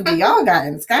kind of food do y'all got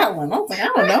in Scotland? I was like, I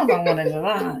don't know if I want to do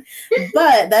that.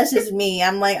 But that's just me.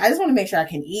 I'm like, I just want to make sure I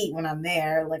can eat when I'm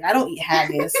there. Like, I don't eat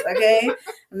haggis, okay?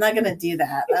 I'm not gonna do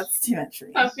that. That's too much for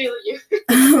me. I feel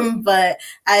you. But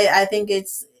I think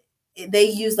they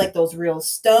use like those real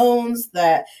stones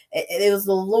that it was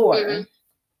the lore.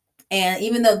 And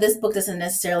even though this book doesn't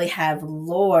necessarily have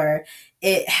lore,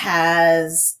 it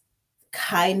has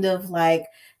kind of like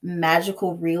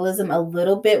magical realism a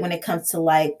little bit when it comes to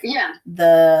like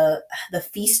the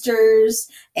feasters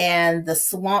and the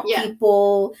swamp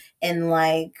people, and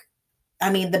like,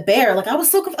 I mean, the bear. Like I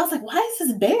was like, why is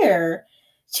this bear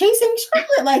chasing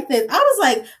Charlotte like this? I was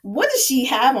like, what does she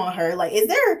have on her? Like, is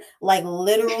there like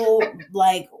literal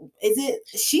like,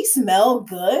 she smell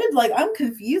good? Like, I'm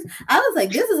confused. I was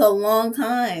like, this is a long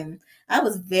time. I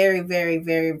was very, very,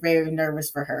 very, very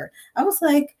nervous for her. I was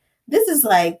like, this is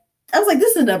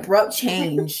an abrupt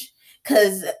change.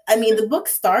 Because, I mean, the book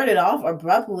started off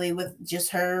abruptly with just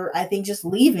her, I think, just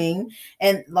leaving.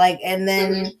 And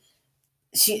then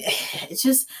Charlotte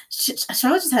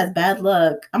just has bad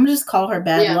luck. I'm gonna just call her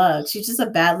bad luck. She's just a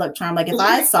bad luck charm. Like, if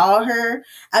I saw her,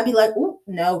 I'd be like, "Ooh,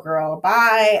 no, girl,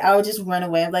 bye." I would just run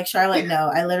away. I'm like, Charlotte,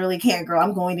 no, I literally can't, girl.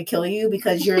 I'm going to kill you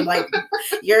because you're like,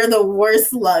 you're the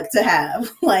worst luck to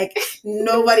have. Like,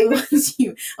 nobody wants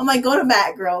you. I'm like, go to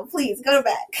Matt, girl. Please go to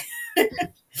Matt.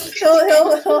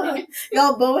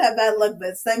 Y'all both have bad luck,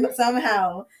 but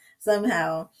somehow.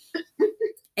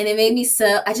 And it made me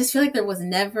I just feel like there was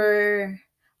never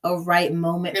a right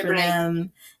moment for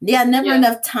them. Yeah, never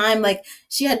enough time. Like,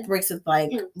 she had breaks with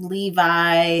like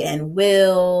Levi and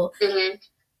Will.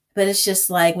 But it's just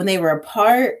like when they were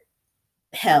apart,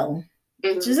 hell.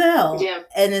 Just hell. Yeah.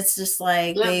 And it's just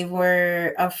like they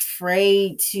were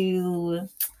afraid to.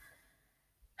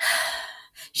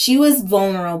 She was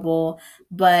vulnerable,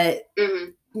 but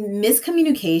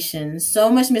miscommunication, so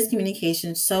much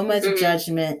miscommunication, so much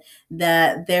judgment,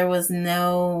 that there was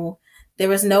no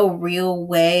real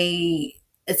way.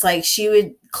 It's like she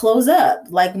would close up,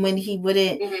 like when he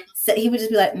wouldn't say, he would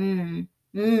just be like,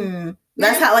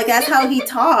 that's how he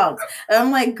talks. And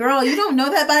I'm like, girl, you don't know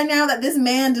that by now, that this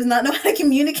man does not know how to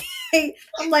communicate?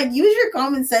 I'm like, use your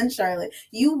common sense, Charlotte.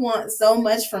 You want so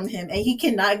much from him, and he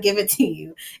cannot give it to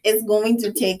you. It's going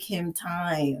to take him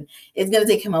time. It's going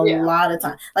to take him a lot of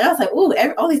time. Like, I was like, ooh,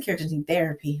 all these characters need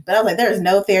therapy. But I was like, there is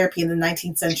no therapy in the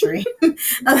 19th century.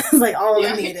 I was like, all of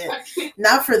them need it.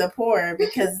 Not for the poor,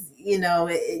 because, you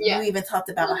even talked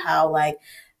about how, like,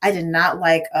 I did not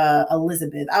like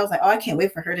Elizabeth. I was like, oh, I can't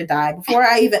wait for her to die. I was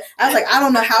like, I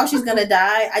don't know how she's going to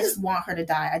die. I just want her to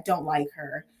die. I don't like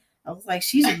her. I was like,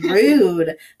 she's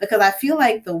rude. Because I feel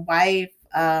like the wife,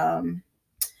 I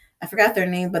forgot their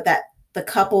name, but the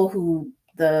couple who,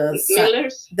 the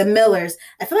Millers,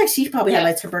 I feel like she probably had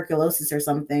like tuberculosis or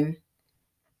something.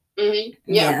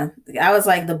 Yeah. I was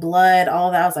like the blood,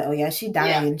 all that. I was like, oh yeah, she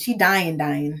dying. Yeah. She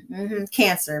dying.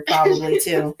 Cancer probably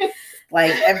too.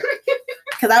 Like,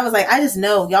 because I was like, I just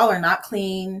know y'all are not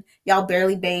clean. Y'all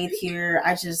barely bathe here.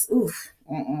 I just, oof.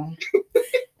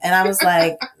 And I was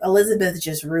like, Elizabeth is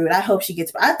just rude. I hope she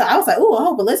gets. I was like, oh, I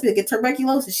hope Elizabeth gets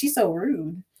tuberculosis. She's so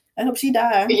rude. I hope she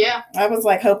died. Yeah. I was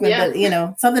like hoping, but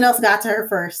something else got to her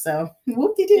first. So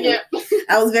whoop-de-doo. Yeah.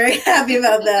 I was very happy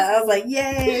about that. I was like,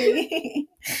 yay.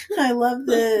 I love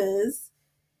this.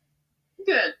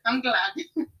 Good. I'm glad.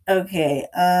 Okay.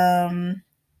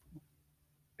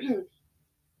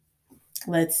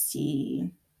 Let's see.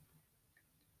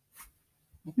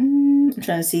 I'm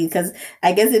trying to see because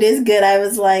I guess it is good. I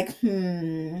was like,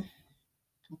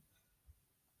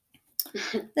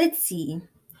 let's see.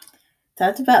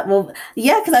 Talked about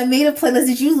because I made a playlist.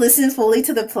 Did you listen fully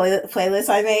to the playlist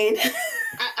I made?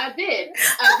 I did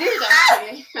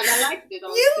actually, and I liked it.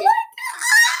 Honestly. You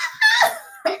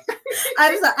liked it?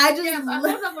 I thought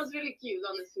that was really cute.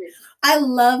 Honestly, I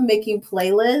love making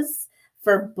playlists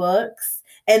for books.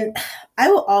 And I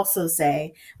will also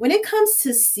say, when it comes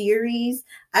to series,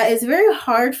 it's very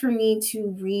hard for me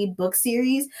to read book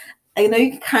series. I know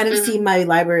you can kind of see my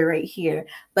library right here,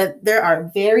 but there are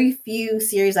very few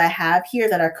series I have here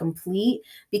that are complete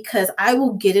because I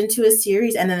will get into a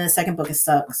series and then the second book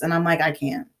sucks. And I'm like, I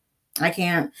can't.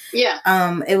 Yeah.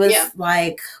 It was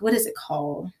like, what is it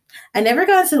called? I never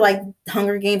got into like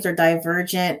Hunger Games or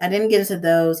Divergent. I didn't get into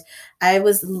those. I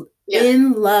was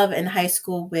in love in high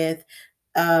school with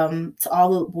To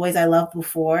All the Boys I Loved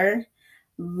Before.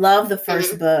 Love the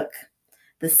first book.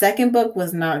 The second book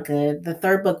was not good. The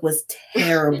third book was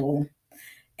terrible.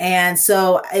 And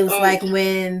so it was like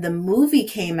when the movies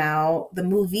came out,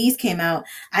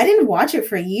 I didn't watch it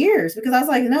for years because I was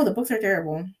like, no, the books are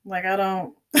terrible. Like, I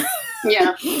don't.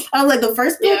 Yeah. I was like, the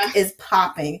first book is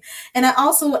popping. And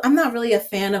I'm not really a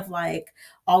fan of like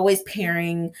always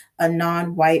pairing a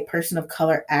non-white person of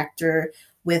color actor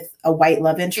with a white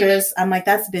love interest. I'm like,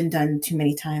 that's been done too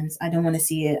many times. I don't want to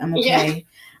see it. I'm okay. Yeah.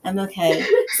 I'm okay.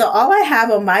 So all I have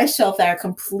on my shelf that are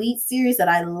complete series that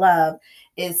I love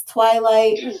is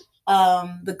Twilight,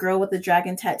 The Girl with the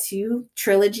Dragon Tattoo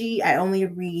trilogy. I only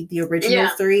read the original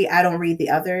 3. I don't read the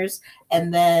others.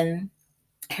 And then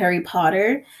Harry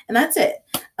Potter, and that's it.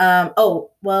 I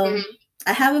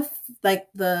have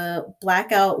the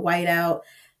Blackout, Whiteout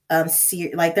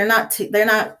series. Like they're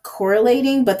not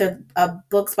correlating, but they're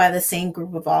books by the same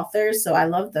group of authors. So I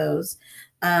love those.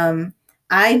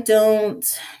 I don't.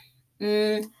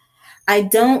 That's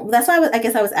why I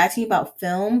guess I was asking about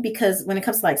film, because when it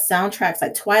comes to like soundtracks,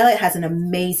 like Twilight has an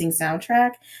amazing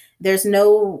soundtrack. There's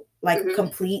no like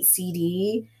complete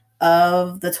CD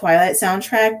of the Twilight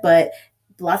soundtrack, but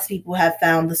lots of people have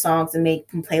found the songs and make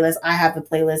playlists. I have the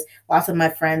playlist. Lots of my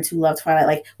friends who love Twilight,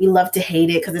 like we love to hate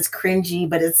it because it's cringy,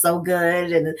 but it's so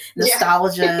good and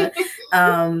nostalgia.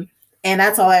 And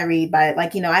that's all I read by,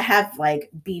 like, I have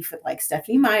like beef with like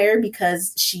Stephenie Meyer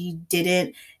because she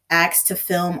didn't ask to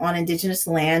film on Indigenous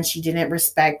land. She didn't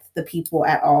respect the people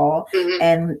at all.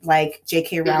 And like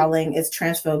J.K. Rowling is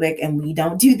transphobic, and we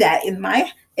don't do that in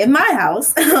my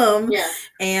house.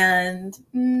 And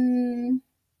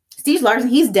Steve Larson,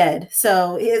 he's dead.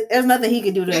 So there's nothing he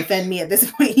can do to offend me at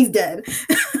this point. He's dead.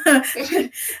 But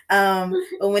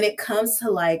when it comes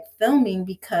to like filming,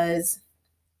 because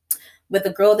with The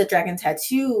Girl with the Dragon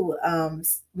Tattoo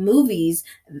movies,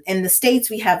 in the States,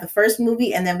 we have the first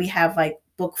movie, and then we have like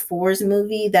book 4's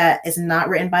movie that is not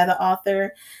written by the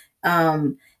author.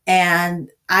 And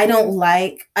I don't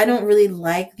really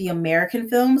like the American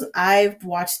films. I've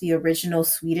watched the original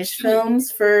Swedish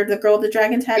films for The Girl with the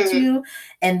Dragon Tattoo,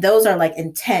 and those are like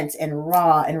intense and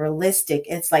raw and realistic.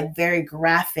 It's like very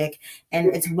graphic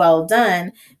and it's well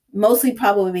done. Mostly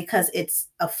probably because it's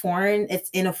it's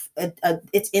in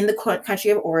the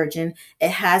country of origin. It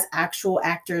has actual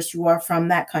actors who are from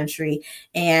that country,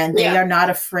 and they are not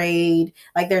afraid.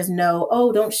 Like there's no,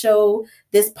 don't show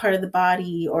this part of the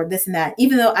body or this and that.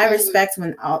 Even though I respect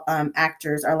when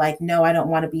actors are like, no, I don't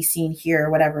want to be seen here or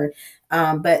whatever.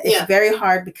 But it's very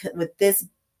hard because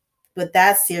with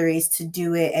that series to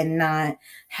do it and not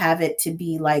have it to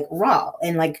be like raw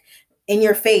and like in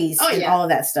your face and all of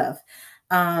that stuff.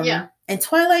 And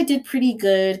Twilight did pretty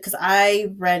good because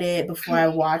I read it before I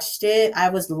watched it. I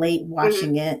was late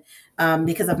watching it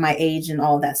because of my age and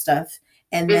all of that stuff.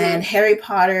 And then Harry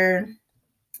Potter,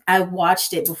 I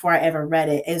watched it before I ever read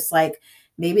it. It's like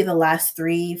maybe the last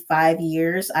 3-5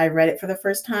 years I read it for the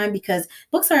first time, because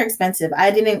books are expensive.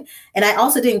 I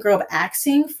also didn't grow up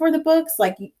asking for the books.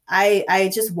 Like I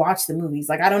just watched the movies.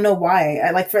 Like I don't know why.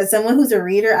 Like for someone who's a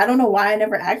reader, I don't know why I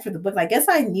never asked for the books. I guess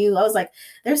I knew. I was like,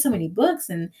 there's so many books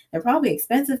and they're probably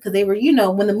expensive, because they were,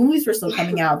 when the movies were still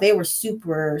coming out, they were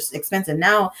super expensive.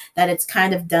 Now that it's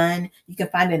kind of done, you can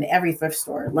find it in every thrift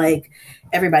store. Like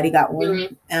everybody got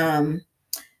one.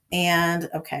 And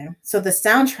okay, so the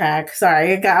soundtrack,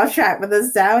 sorry, I got off track, but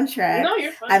the soundtrack, no,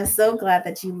 you're fine. I'm so glad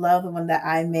that you love the one that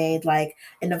I made. Like,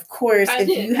 and of course, if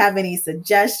you have any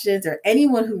suggestions, or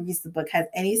anyone who reads the book has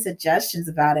any suggestions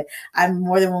about it, I'm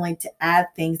more than willing to add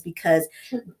things, because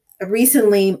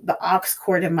recently the aux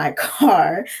cord in my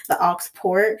car, the aux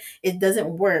port, it doesn't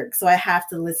work. So I have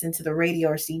to listen to the radio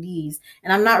or CDs.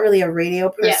 And I'm not really a radio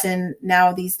person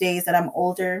now these days that I'm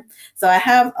older. So I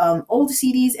have old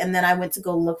CDs, and then I went to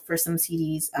go look for some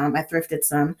CDs. I thrifted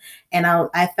some, and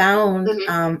I found,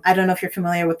 I don't know if you're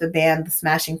familiar with the band, the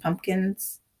Smashing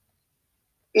Pumpkins.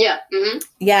 Yeah.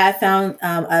 Yeah, I found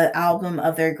an album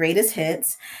of their greatest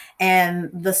hits, and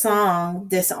the song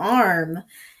Disarm,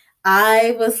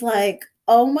 I was like,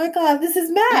 oh my God, this is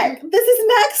Mac. This is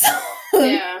Mac's song.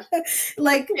 Yeah.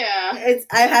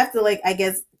 I have to, like, I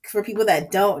guess for people that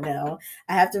don't know,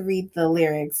 I have to read the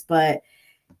lyrics, but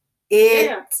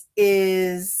it's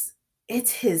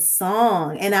his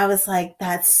song. And I was like,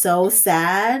 that's so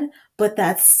sad, but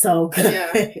that's so good.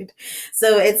 Yeah.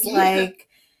 So it's like,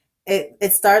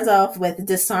 it starts off with,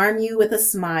 disarm you with a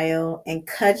smile and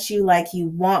cut you like you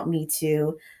want me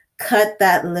to. Cut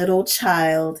that little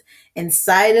child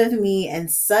inside of me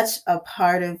and such a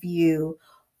part of you.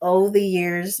 Oh, the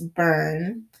years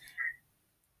burn.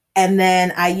 And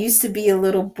then I used to be a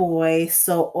little boy,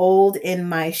 so old in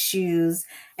my shoes.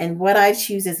 And what I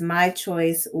choose is my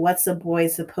choice. What's a boy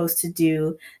supposed to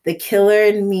do? The killer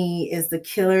in me is the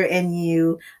killer in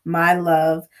you. My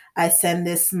love, I send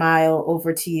this smile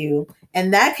over to you.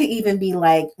 And that could even be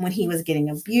like when he was getting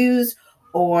abused,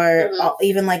 or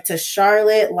even like to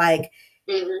Charlotte, like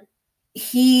when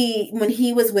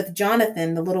he was with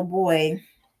Jonathan, the little boy,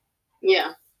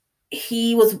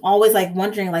 he was always like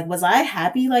wondering, like, was I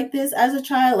happy like this as a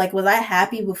child? Like, was I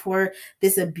happy before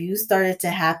this abuse started to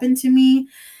happen to me?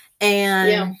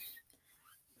 And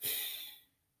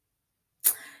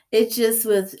it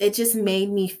just made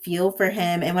me feel for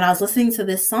him. And when I was listening to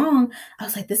this song, I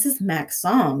was like, this is Mac's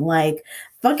song. Like,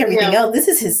 fuck everything else. This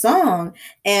is his song.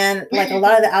 And like a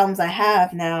lot of the albums I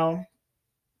have now,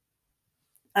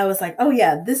 I was like, oh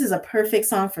yeah, this is a perfect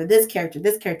song for this character.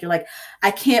 Like,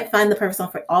 I can't find the perfect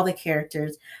song for all the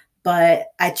characters, but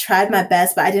I tried my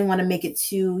best, but I didn't want to make it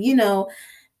too,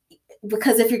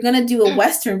 because if you're going to do a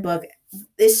Western book,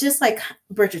 it's just like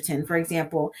Bridgerton, for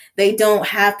example. They don't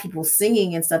have people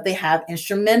singing and stuff. They have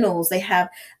instrumentals. They have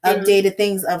updated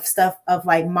things of stuff of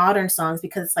like modern songs,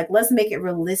 because it's like, let's make it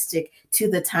realistic to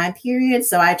the time period.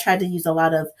 So I tried to use a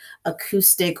lot of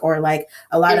acoustic, or like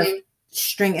a lot of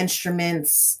string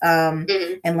instruments, and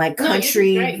like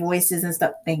country voices and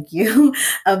stuff. Thank you.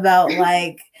 About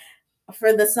like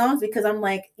for the songs, because I'm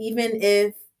like, even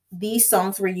if these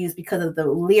songs were used because of the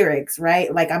lyrics,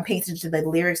 right? Like I'm paying attention to the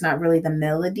lyrics, not really the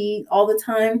melody all the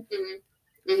time.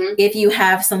 If you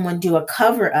have someone do a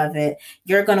cover of it,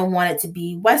 you're going to want it to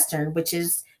be Western, which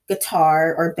is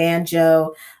guitar or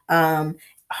banjo,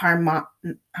 harmonica,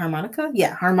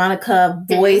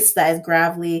 voice that is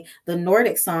gravelly, the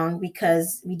Nordic song,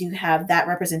 because we do have that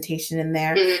representation in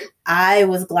there. I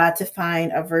was glad to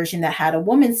find a version that had a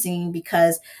woman singing,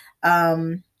 because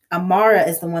Amara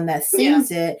is the one that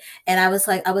sings it. And I was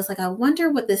like, I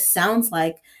wonder what this sounds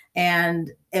like.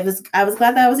 And I was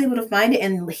glad that I was able to find it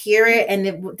and hear it. And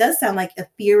it does sound like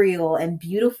ethereal and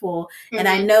beautiful. And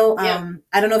I know,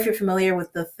 I don't know if you're familiar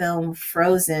with the film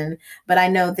Frozen, but I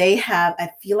know they have,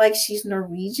 I feel like she's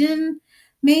Norwegian,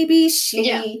 maybe.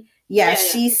 She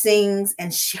sings,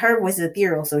 and her voice is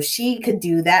ethereal. So she could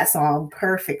do that song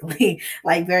perfectly,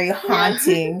 like very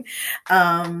haunting.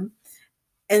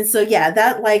 And so,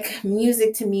 that like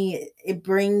music to me, it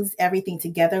brings everything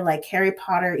together. Like Harry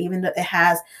Potter, even though it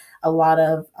has a lot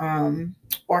of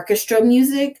orchestra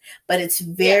music, but it's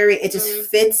it just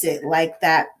fits it like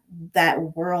that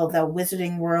world, that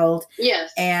wizarding world.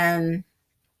 Yes. And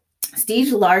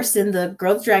Stieg Larsson, the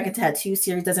Girl with Dragon Tattoo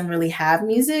series, doesn't really have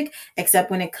music,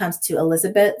 except when it comes to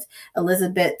Elizabeth.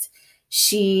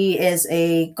 She is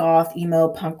a goth, emo,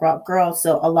 punk rock girl.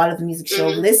 So a lot of the music she'll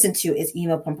listen to is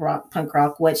emo, punk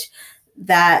rock, which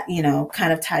that,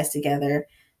 kind of ties together.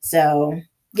 So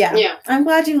Yeah. I'm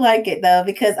glad you like it though,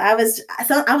 because I was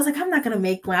like, I'm not gonna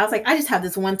make one. I was like, I just have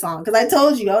this one song because I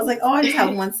told you I was like, oh, I just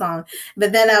have one song.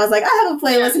 But then I was like, I have a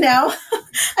playlist now.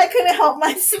 I couldn't help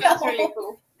myself. That's really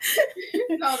cool.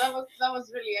 No, that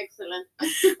was really excellent.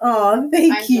 Oh,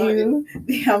 thank you.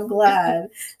 Yeah, I'm glad.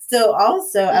 So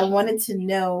also, I wanted to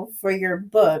know for your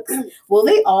books, will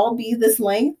they all be this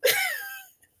length?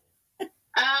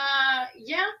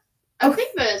 Yeah. I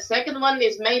think the second one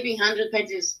is maybe 100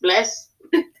 pages less.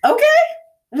 Okay.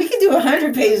 We can do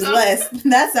 100 pages less.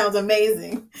 That sounds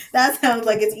amazing. That sounds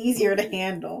like it's easier to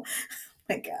handle. Oh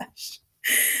my gosh.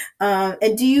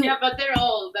 And do you? Yeah, but they're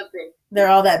all that big. They're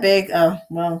all that big. Oh,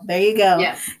 well, there you go.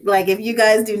 Yeah. Like if you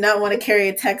guys do not want to carry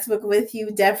a textbook with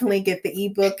you, definitely get the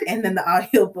ebook and then the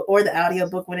audiobook or the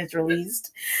audiobook when it's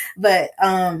released. But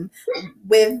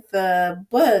with the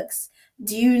books,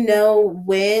 do you know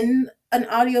when an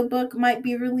audiobook might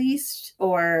be released,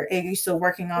 or are you still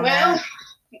working on that?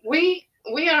 Well,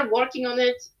 we are working on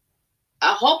it.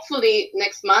 Hopefully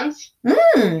next month.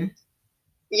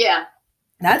 Yeah.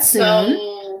 That's soon.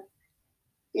 So,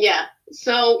 yeah.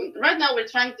 So right now we're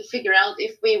trying to figure out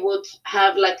if we would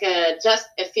have like just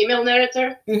a female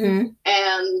narrator,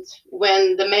 and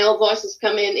when the male voices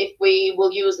come in, if we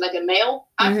will use like a male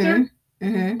actor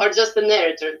or just the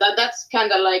narrator. That's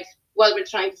kind of like what we're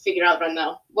trying to figure out right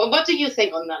now. Well, what do you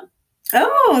think on that?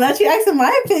 Oh, that's you asking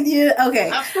my opinion. Okay.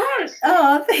 Of course.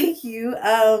 Oh, thank you.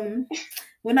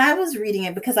 When I was reading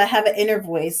it, because I have an inner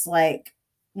voice, like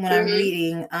when I'm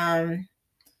reading,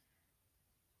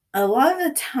 a lot of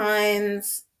the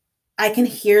times I can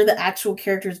hear the actual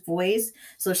character's voice.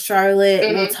 So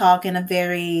Charlotte will talk in a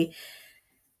very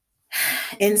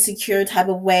insecure type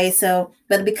of way. So,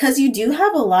 but because you do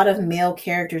have a lot of male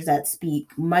characters that speak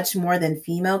much more than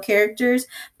female characters,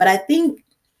 but I think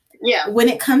when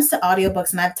it comes to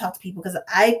audiobooks, and I've talked to people because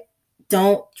I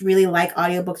don't really like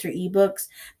audiobooks or ebooks,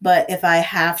 but if I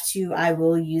have to, I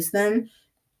will use them.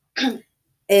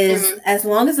 Is as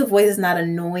long as the voice is not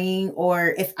annoying,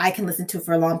 or if I can listen to it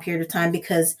for a long period of time,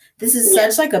 because this is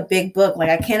such like a big book. Like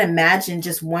I can't imagine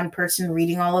just one person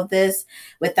reading all of this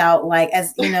without like,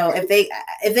 as you know, if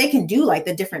they can do like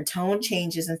the different tone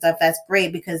changes and stuff, that's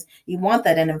great because you want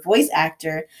that in a voice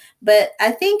actor. But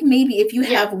I think maybe if you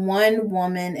have one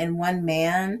woman and one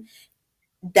man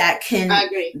that can,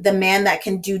 the man that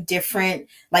can do different,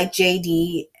 like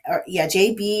JB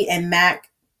and Mac,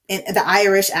 and the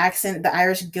Irish accent, the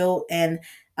Irish guilt, and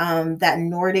that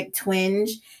Nordic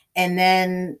twinge. And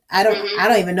then I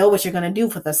don't even know what you're gonna do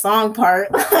for the song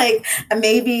part. Like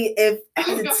maybe if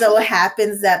it so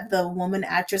happens that the woman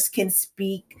actress can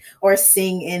speak or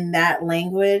sing in that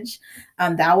language,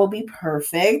 that will be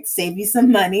perfect. Save you some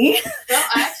money. Well,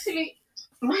 actually,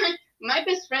 my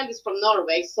best friend is from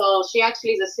Norway, so she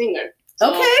actually is a singer.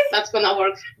 So okay, that's gonna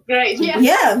work great.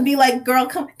 Yeah, be like, girl,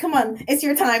 come on, it's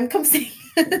your time. Come sing.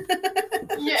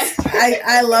 Yes.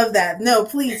 I love that. No,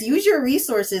 please use your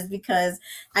resources, because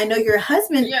I know your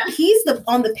husband. Yeah. He's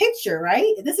on the picture,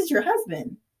 right? This is your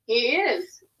husband. He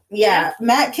is. Yeah,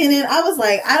 Matt Kinnon. I was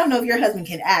like, I don't know if your husband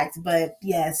can act, but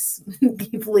yes,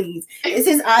 please. Is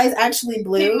his eyes actually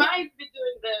blue? He might be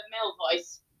doing the male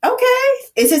voice.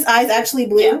 Okay. Is his eyes actually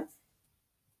blue?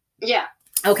 Yeah.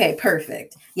 Okay,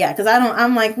 perfect. Yeah, because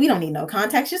I'm like, we don't need no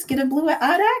contacts. Just get a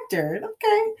blue-eyed actor.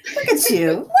 Okay, look at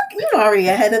you. Look, you're already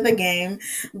ahead of the game.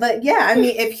 But yeah, I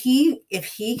mean, if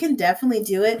he can definitely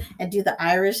do it and do the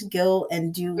Irish Guild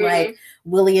and do like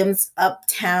William's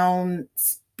uptown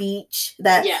speech,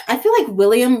 that I feel like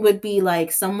William would be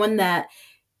like someone that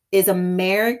is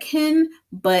American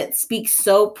but speaks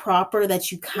so proper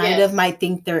that you kind of might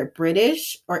think they're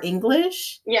British or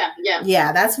English. Yeah,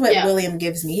 that's what William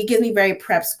gives me. He gives me very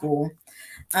prep school.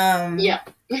 But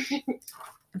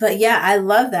yeah, I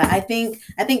love that. I think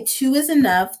 2 is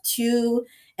enough. 2,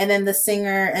 and then the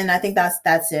singer, and I think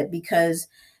that's it, because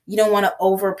you don't want to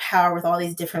overpower with all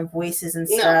these different voices and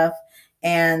stuff.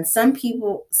 And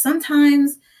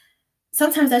sometimes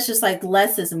that's just like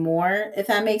less is more, if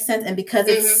that makes sense. And because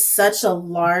it's such a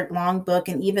long book,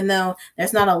 and even though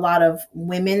there's not a lot of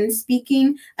women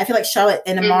speaking, I feel like Charlotte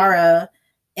and Amara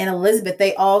and Elizabeth,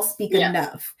 they all speak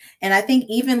enough. And I think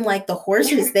even like the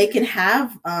horses, they can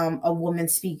have a woman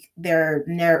speak their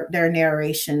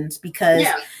narrations, because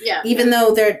even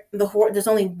though there's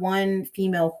only one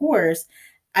female horse,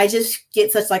 I just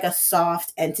get such like a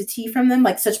soft entity from them,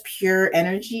 like such pure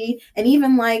energy. And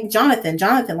even like Jonathan,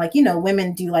 like, you know,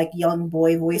 women do like young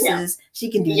boy voices.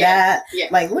 She can do that.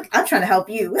 Like, look, I'm trying to help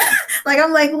you. Like,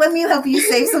 I'm like, let me help you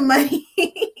save some money.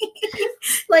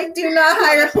 Like, do not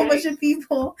hire a whole bunch of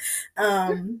people.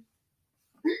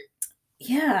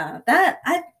 Yeah,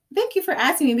 Thank you for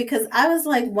asking me, because I was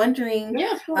like wondering,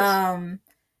 Yeah, of course.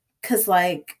 because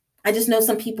like I just know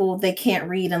some people, they can't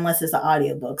read unless it's an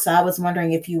audiobook. So I was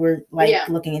wondering if you were like Yeah.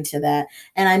 looking into that.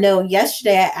 And I know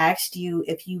yesterday I asked you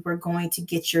if you were going to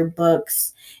get your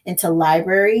books into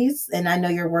libraries, and I know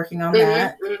you're working on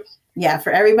that. Mm-hmm. Yeah,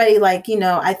 for everybody, like, you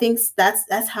know, I think that's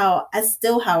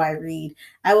still how I read.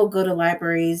 I will go to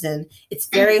libraries, and it's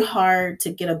very hard to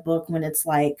get a book when it's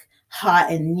like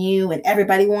hot and new and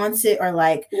everybody wants it, or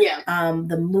like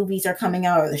the movies are coming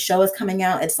out or the show is coming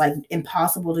out. It's like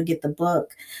impossible to get the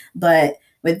book. But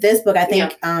with this book, I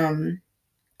think I'm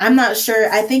not sure.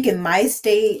 I think in my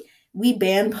state, we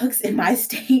ban books in my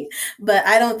state, but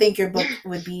I don't think your book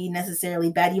would be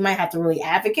necessarily bad. You might have to really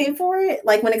advocate for it,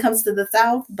 like when it comes to the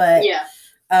South. But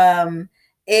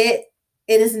it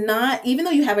is not, even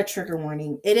though you have a trigger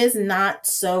warning, it is not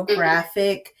so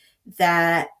graphic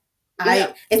that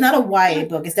it's not a YA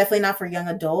book. It's definitely not for young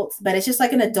adults, but it's just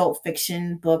like an adult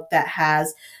fiction book that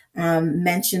has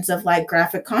mentions of like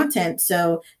graphic content.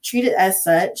 So treat it as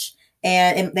such.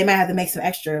 And they might have to make some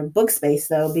extra book space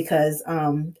though, because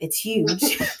it's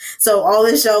huge. So all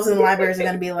the shelves in the libraries are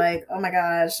going to be like, oh my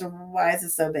gosh, why is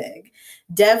it so big?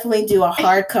 Definitely do a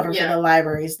hardcover for the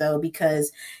libraries though,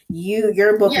 because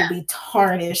your book will be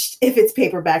tarnished if it's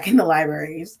paperback in the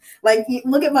libraries. Like,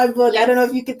 look at my book. I don't know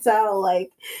if you could tell. Like,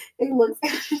 it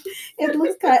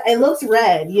looks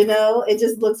red. You know, it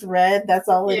just looks red. That's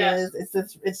all it is.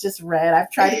 It's just red.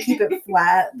 I've tried to keep it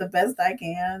flat the best I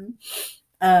can.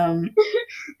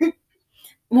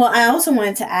 Well, I also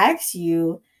wanted to ask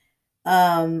you,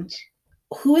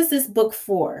 who is this book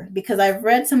for? Because I've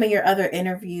read some of your other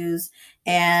interviews,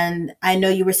 and I know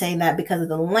you were saying that because of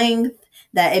the length,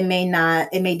 that it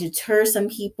may deter some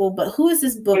people, but who is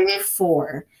this book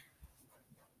for?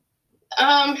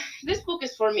 This book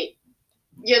is for me.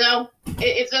 You know,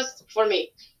 it's just for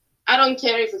me. I don't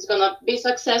care if it's gonna be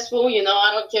successful. You know,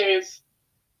 I don't care if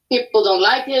people don't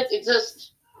like it. It's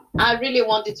just, I really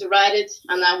wanted to write it,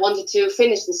 and I wanted to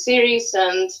finish the series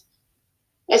and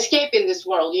escape in this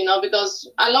world, you know, because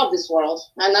I love this world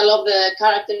and I love the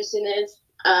characters in it.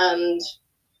 And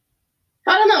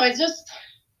I don't know, it's just,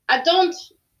 I don't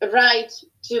write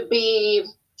to be,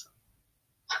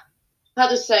 how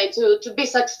to say, to be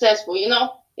successful, you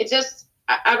know. It's just,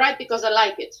 I write because I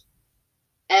like it.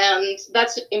 And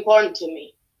that's important to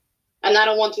me. And I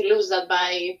don't want to lose that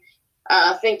by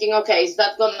thinking, okay, is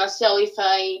that gonna sell if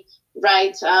I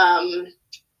write,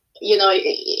 you know,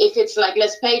 if it's like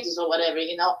less pages or whatever,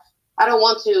 you know. I don't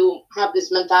want to have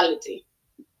this mentality,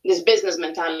 this business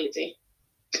mentality.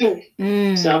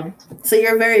 So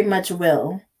you're very much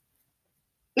Will.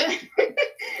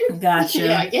 Gotcha.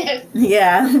 Yeah, I guess.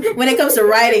 Yeah, when it comes to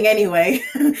writing anyway.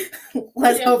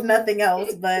 Let's hope nothing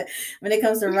else, but when it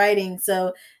comes to writing,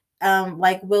 so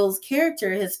like Will's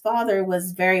character, his father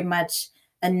was very much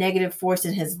a negative force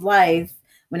in his life.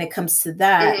 When it comes to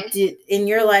that, in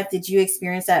your life, did you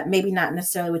experience that? Maybe not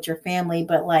necessarily with your family,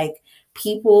 but like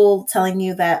people telling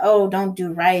you that, oh, don't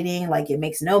do writing, like it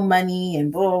makes no money and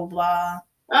blah blah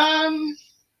blah.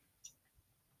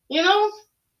 You know,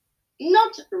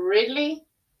 not really.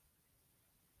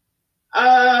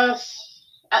 I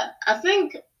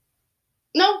think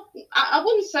no, I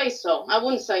wouldn't say so. I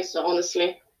wouldn't say so,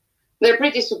 honestly. They're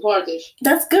pretty supportive.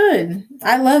 That's good.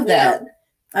 I love that.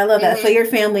 I love that. So your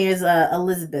family is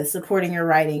Elizabeth supporting your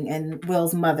writing, and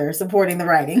Will's mother supporting the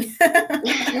writing.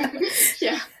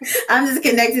 Yeah. I'm just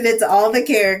connecting it to all the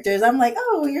characters. I'm like,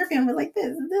 oh, your family like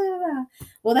this.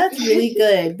 Well, that's really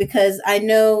good, because I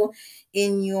know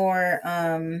in your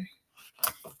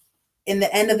in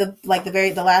the end of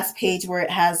the last page where it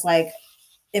has like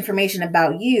information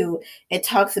about you, it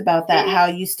talks about that, how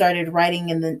you started writing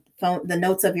in the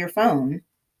notes of your phone.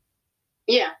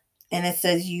 Yeah. And it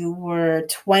says you were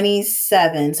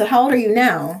 27. So how old are you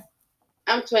now?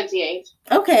 I'm 28.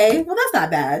 Okay, well that's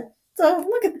not bad. So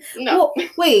look at no. Well,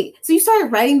 wait. So you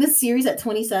started writing this series at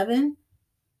 27?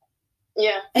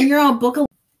 Yeah. And you're on book.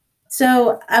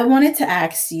 So I wanted to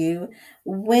ask you,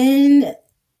 when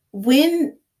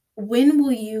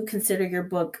will you consider your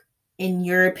book, in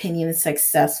your opinion,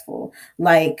 successful?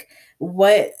 Like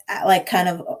what, like kind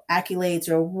of accolades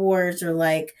or awards, or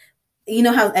like, you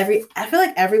know how I feel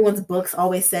like everyone's books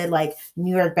always said like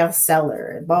New York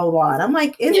bestseller, blah blah blah. And I'm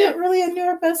like, is it really a New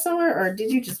York bestseller, or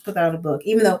did you just put out a book?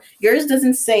 Even though yours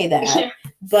doesn't say that,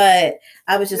 but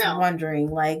I was just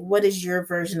wondering, like, what is your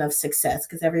version of success?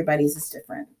 Because everybody's is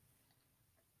different.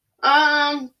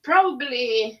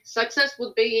 Probably success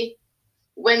would be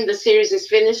when the series is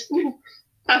finished.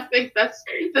 I think that's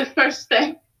the first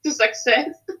step to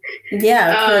success.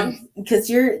 Yeah, because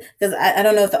I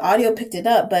don't know if the audio picked it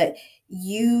up, but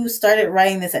you started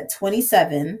writing this at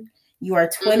 27. You are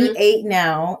 28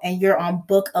 now, and you're on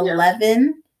book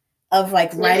 11 of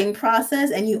like writing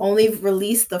process, and you only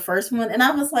released the first one. And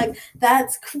I was like,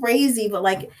 that's crazy, but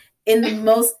like in the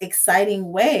most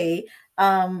exciting way,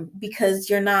 because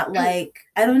you're not like,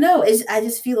 I don't know. I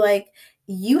just feel like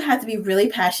you have to be really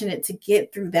passionate to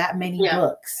get through that many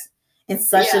books in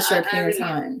such a short period of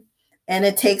time. And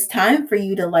it takes time for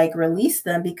you to like release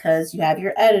them because you have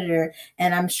your editor,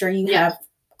 and I'm sure you have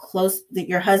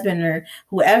your husband or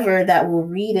whoever that will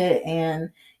read it, and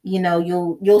you know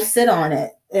you'll sit on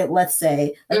it, let's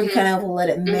say, like you kind of let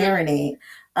it marinate.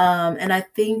 And I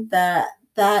think that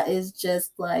is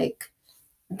just like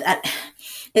that.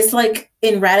 It's like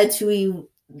in Ratatouille,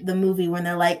 the movie, when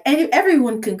they're like,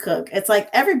 everyone can cook. It's like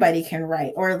everybody can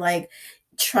write, or like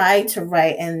try to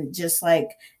write, and just like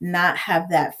not have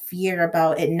that fear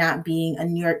about it not being a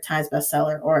New York Times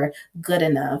bestseller or good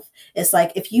enough. It's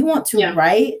like, if you want to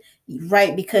write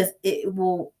because it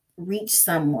will reach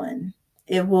someone.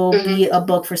 It will be a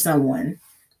book for someone.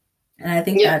 And I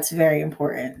think that's very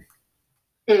important.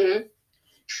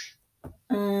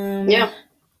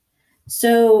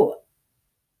 So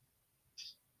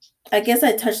I guess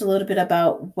I touched a little bit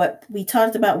about what we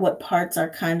talked about, what parts are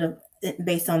kind of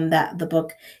based on the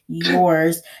book,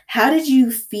 yours. How did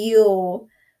you feel,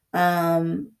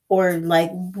 or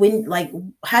like when, like,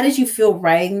 how did you feel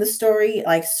writing the story,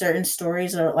 like certain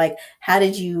stories, or like how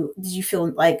did you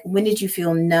feel, like when did you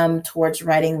feel numb towards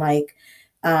writing like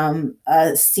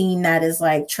a scene that is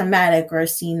like traumatic or a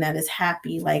scene that is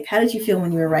happy? Like, how did you feel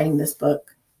when you were writing this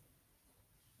book?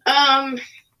 I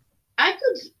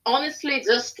could honestly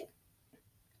just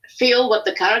feel what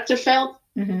the character felt,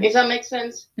 if that makes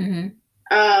sense.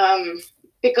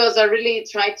 Because I really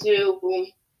try to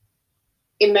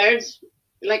immerse,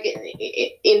 like,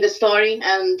 in the story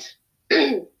and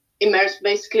immerse,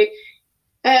 basically.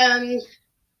 And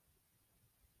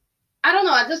I don't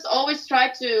know, I just always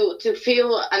try to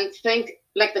feel and think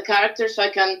like the character, so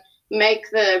I can make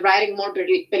the writing more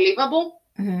believable.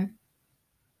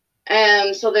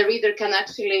 And so the reader can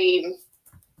actually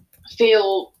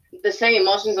feel the same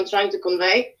emotions I'm trying to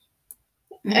convey.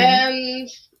 And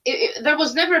there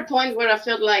was never a point where I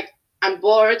felt like I'm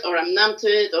bored or I'm numb to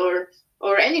it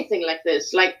or anything like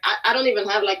this. Like, I don't even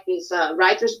have like this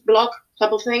writer's block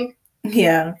type of thing.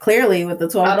 Yeah, clearly with the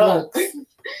 12 books.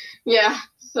 Yeah,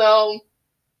 so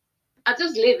I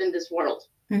just live in this world.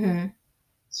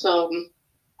 So,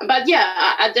 but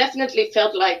yeah, I definitely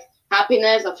felt like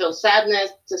happiness. I felt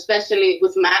sadness, especially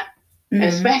with Mac.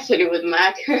 And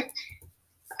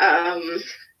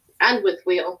with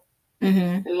Will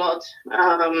a lot.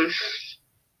 I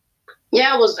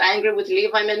was angry with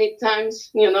Levi many times,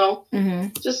 you know.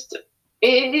 Just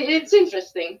it's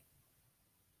interesting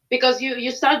because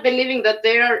you start believing that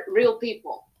they are real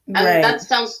people, and that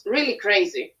sounds really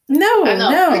crazy. No,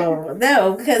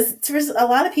 because for a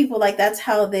lot of people, like, that's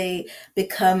how they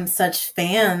become such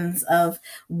fans of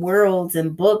worlds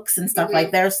and books and stuff.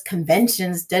 Like, there's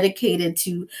conventions dedicated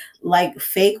to like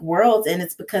fake worlds, and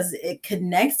it's because it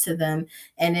connects to them,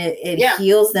 and it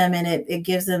heals them, and it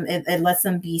gives them, it lets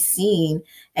them be seen.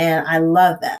 And I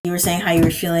love that. You were saying how you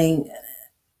were feeling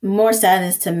more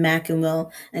sadness to Mac and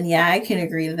Will, and yeah, I can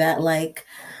agree to that. Like,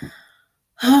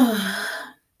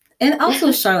 and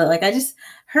also Charlotte, like,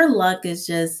 her luck is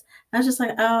just, I was just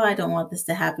like, oh, I don't want this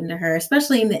to happen to her,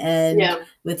 especially in the end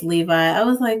with Levi. I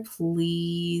was like,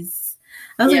 please.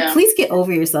 I was like, please get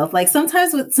over yourself. Like,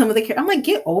 sometimes with some of the characters, I'm like,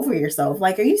 get over yourself.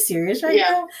 Like, are you serious right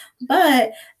now?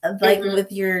 But like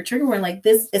with your trigger warning, like,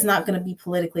 this is not going to be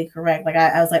politically correct. Like,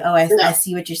 I was like, oh, I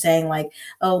see what you're saying. Like,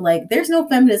 oh, like, there's no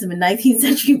feminism in 19th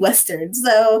century Western.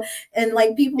 So, and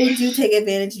like, people do take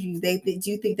advantage of you. They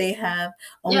do think they have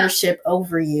ownership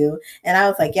over you. And I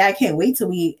was like, yeah, I can't wait till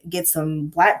we get some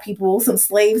Black people, some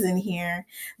slaves in here,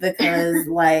 because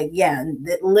like,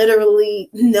 literally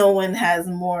no one has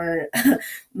more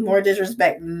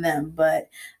disrespect than them. But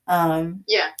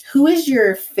who is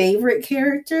your favorite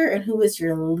character and who is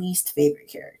your least favorite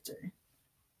character?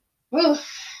 Well,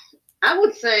 I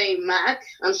would say Mac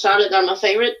and Charlotte are my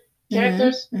favorite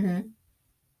characters. And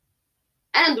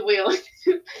Will.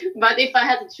 But if I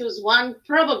had to choose one,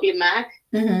 probably Mac.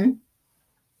 And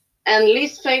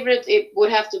least favorite, it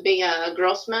would have to be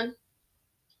Grossman.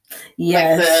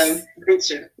 Yes. Like the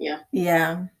preacher. Yeah.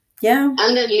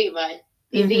 And then Levi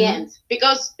in the end,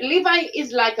 because Levi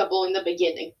is likable in the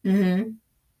beginning.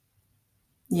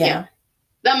 Yeah.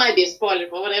 That might be a spoiler,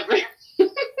 but whatever.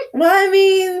 Well, I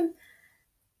mean,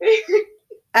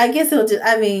 I guess it'll just,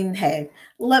 I mean, hey,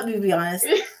 let me be honest.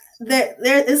 There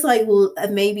is like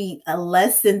maybe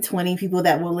less than 20 people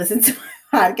that will listen to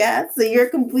podcast, so you're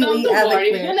completely don't out of the worry.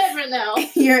 clear. You never know.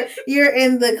 you're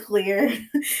in the clear.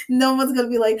 No one's gonna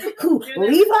be like, who,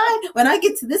 Levi? When I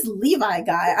get to this Levi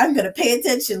guy, I'm gonna pay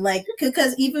attention. Like,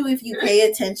 because even if you pay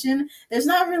attention, there's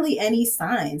not really any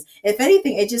signs. If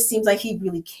anything, it just seems like he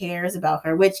really cares about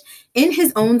her, which in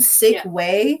his own sick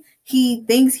way, he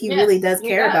thinks he really does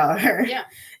care about her. Yeah.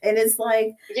 And it's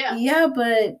like, yeah,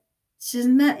 but she's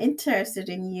not interested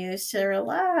in you, so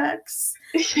relax.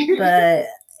 But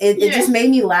it just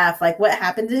made me laugh. Like, what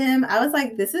happened to him, I was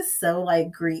like, this is so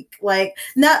like Greek. Like,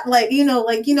 not like, you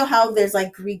know how there's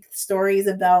like Greek stories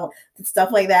about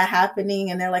stuff like that happening,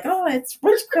 and they're like, oh, it's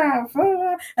witchcraft,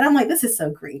 and I'm like, this is so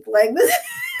Greek. Like, this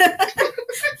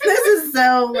this is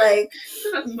so like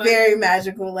very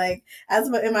magical. Like,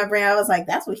 that's what in my brain I was like,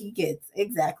 that's what he gets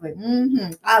exactly.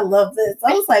 I love this.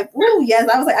 I was like, ooh, yes.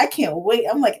 I was like, I can't wait.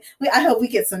 I'm like, I hope we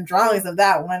get some drawings of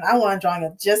that one. I want a drawing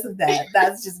of just of that.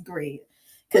 That's just great,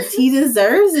 because he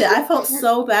deserves it. I felt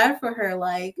so bad for her.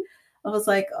 Like, I was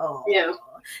like, oh, yeah,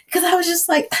 because I was just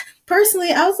like,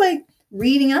 personally, I was like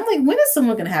reading. I'm like, when is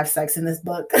someone gonna have sex in this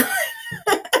book?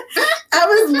 I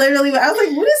was like,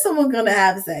 when is someone gonna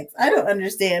have sex? I don't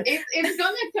understand. It's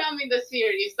gonna come in the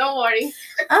series. Don't worry.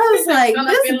 I was like,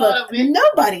 this book,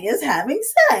 nobody is having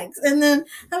sex. And then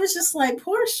I was just like,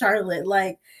 poor Charlotte.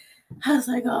 Like, I was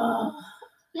like, oh,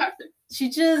 she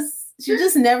just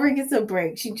never gets a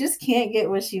break. She just can't get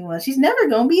what she wants. She's never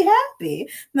gonna be happy.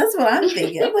 That's what I'm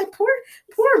thinking. I'm like, poor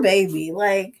baby.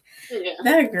 Like,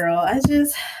 that girl.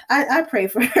 I pray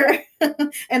for her.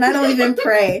 And I don't even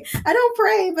pray. I don't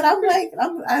pray, but I'm like,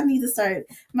 I need to start.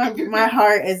 My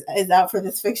heart is out for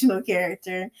this fictional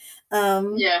character.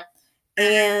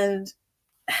 And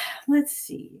let's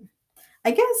see.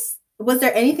 I guess, was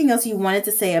there anything else you wanted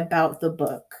to say about the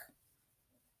book?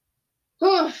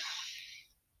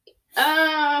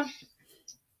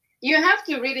 You have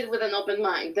to read it with an open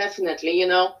mind, definitely, you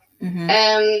know.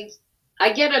 And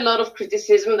I get a lot of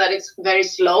criticism that it's very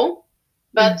slow,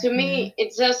 but to me,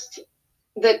 it's just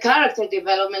the character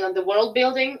development and the world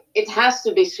building. It has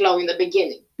to be slow in the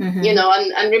beginning, you know.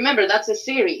 And remember, that's a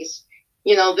series,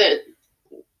 you know.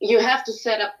 You have to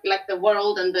set up like the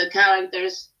world and the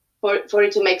characters for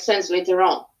it to make sense later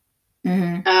on.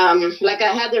 Like,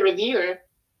 I had a reviewer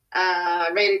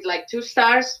rated like 2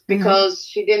 stars because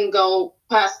she didn't go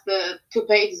past the 2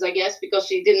 pages, I guess, because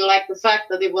she didn't like the fact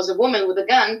that it was a woman with a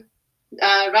gun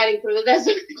riding through the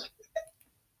desert.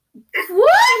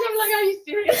 What? And I'm like, are you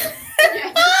serious?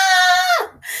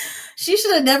 She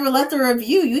should have never left a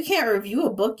review. You can't review a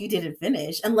book you didn't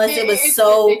finish unless it was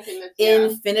so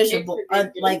infinishable.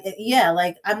 Like,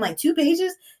 I'm like, 2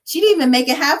 pages? She didn't even make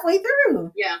it halfway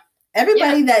through. Yeah.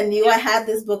 Everybody that knew I had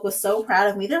this book was so proud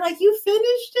of me. They're like, you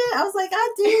finished it? I was like,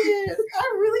 I did.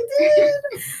 I really did.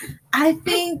 I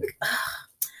think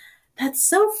that's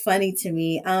so funny to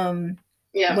me.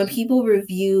 When people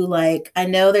review, like, I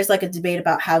know there's like a debate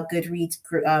about how Goodreads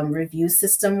review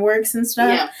system works and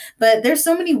stuff, but there's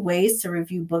so many ways to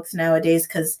review books nowadays,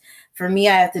 because for me,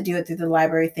 I have to do it through the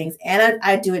library things, and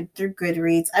I do it through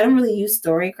Goodreads. I don't really use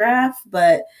Storygraph,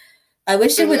 but I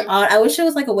wish it would. I wish it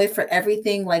was like a way for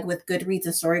everything, like with Goodreads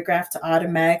and Storygraph, to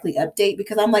automatically update,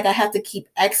 because I'm like, I have to keep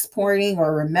exporting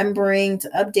or remembering to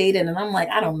update it, and I'm like,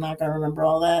 I'm not gonna remember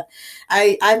all that.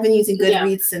 I've been using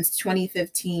Goodreads since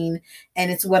 2015,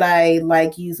 and it's what I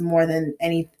like use more than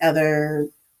any other,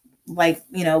 like,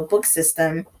 you know, book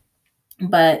system.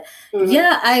 But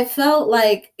I felt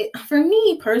like for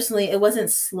me personally, it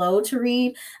wasn't slow to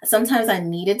read. Sometimes I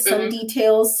needed some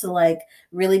details to like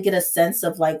really get a sense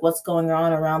of like what's going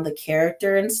on around the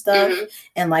character and stuff,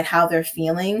 and like how they're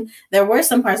feeling. There were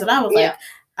some parts that I was like,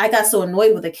 I got so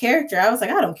annoyed with the character. I was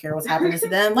like, I don't care what's happening to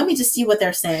them. Let me just see what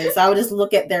they're saying. So I would just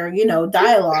look at their, you know,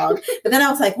 dialogue. But then I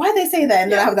was like, why'd they say that?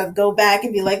 And then I would have to go back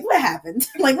and be like, what happened?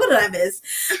 Like, what did I miss?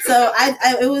 So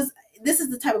this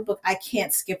is the type of book I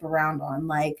can't skip around on.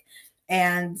 Like,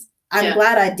 and I'm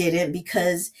glad I didn't,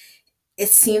 because it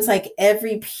seems like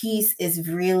every piece is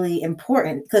really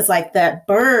important, because like that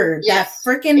bird, that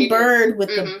freaking bird with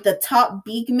the top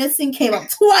beak missing came up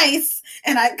twice,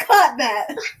 and I caught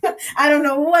that. I don't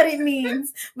know what it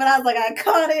means, but I was like, I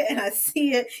caught it and I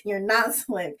see it. You're not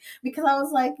slick. Because I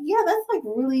was like, yeah, that's like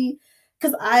really,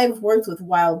 because I've worked with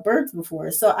wild birds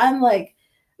before. So I'm like,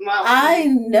 I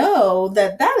know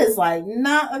that is like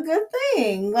not a good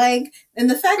thing. Like, and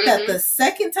the fact that the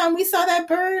second time we saw that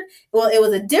bird, well, it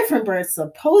was a different bird,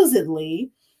 supposedly,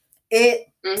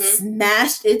 it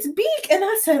smashed its beak. And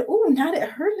I said, oh, not it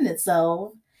hurting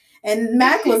itself. And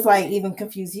Mac was like even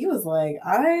confused. He was like,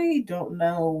 I don't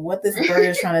know what this bird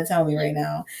is trying to tell me right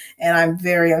now. And I'm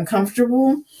very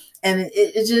uncomfortable. And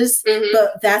it just,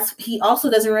 but he also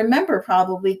doesn't remember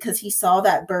probably because he saw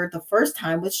that bird the first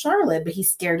time with Charlotte, but he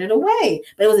scared it away.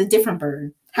 But it was a different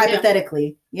bird,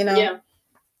 hypothetically, you know? Yeah.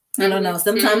 I don't know.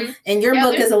 Sometimes in your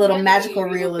book is a little magical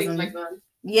realism. Like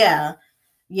yeah.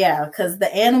 Because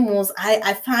the animals,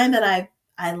 I find that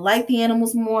I like the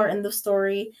animals more in the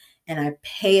story, and I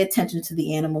pay attention to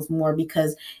the animals more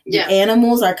because the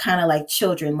animals are kind of like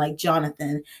children, like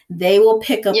Jonathan. They will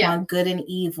pick up on good and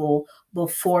evil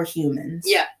before humans.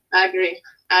 Yeah, I agree.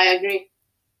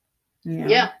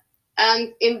 Yeah.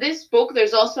 And in this book,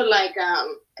 there's also like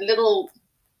little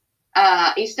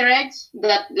Easter eggs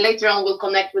that later on will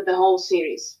connect with the whole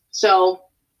series. So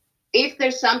if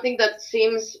there's something that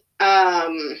seems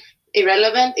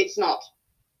irrelevant, it's not.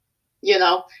 You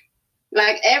know,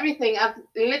 like everything, I've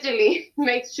literally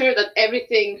made sure that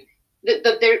everything,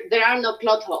 that there are no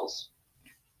plot holes.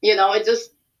 You know,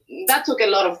 that took a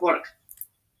lot of work.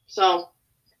 So,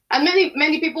 and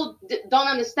many people don't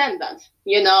understand that,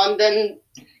 you know, and then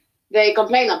they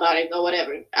complain about it or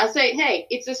whatever. I say, hey,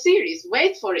 it's a series.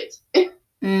 Wait for it.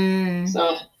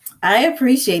 So I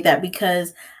appreciate that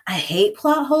because I hate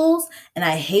plot holes and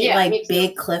I hate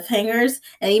big cliffhangers.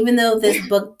 And even though this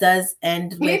book does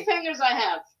end with cliffhangers, I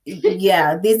have.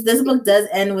 This book does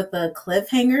end with a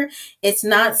cliffhanger. It's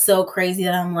not so crazy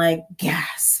that I'm like,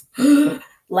 gasp.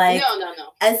 Like, no.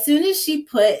 As soon as she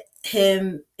put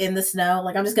him in the snow,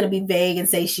 like I'm just gonna be vague and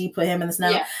say she put him in the snow.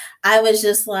 Yeah. I was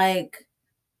just like,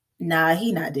 nah,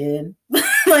 he not dead.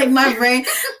 Like my brain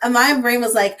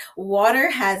was like, water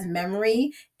has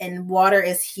memory and water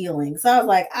is healing. So I was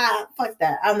like, fuck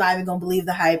that. I'm not even gonna believe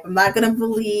the hype. I'm not gonna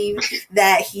believe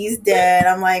that he's dead.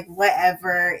 I'm like,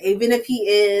 whatever. Even if he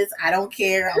is, I don't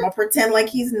care. I'm gonna pretend like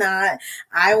he's not.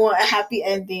 I want a happy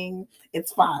ending.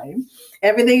 It's fine.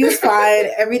 Everything is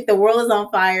fine. The world is on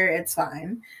fire. It's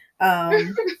fine.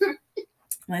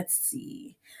 Let's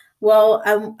see. Well,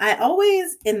 I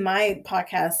always, in my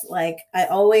podcast, like I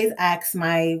always ask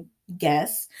my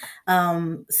guests.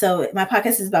 So my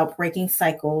podcast is about breaking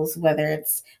cycles, whether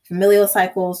it's familial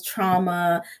cycles,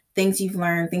 trauma, things you've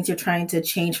learned, things you're trying to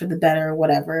change for the better, or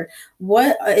whatever.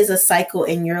 What is a cycle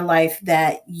in your life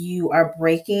that you are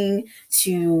breaking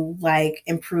to like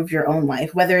improve your own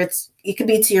life? Whether it could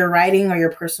be to your writing or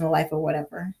your personal life or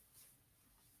whatever.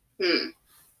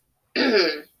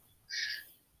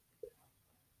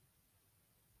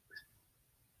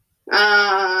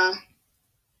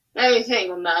 Let me think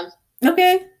on that.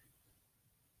 Okay.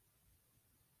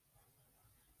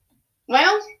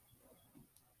 Well,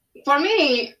 for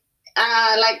me,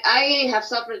 like I have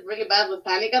suffered really bad with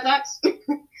panic attacks.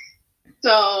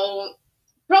 So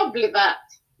probably that,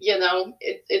 you know,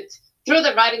 it through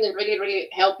the writing, it really, really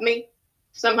helped me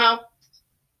somehow.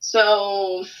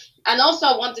 So, and also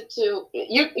I wanted to,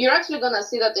 you're actually going to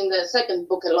see that in the second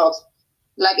book a lot.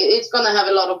 Like it's going to have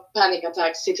a lot of panic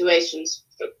attack situations.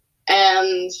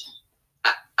 And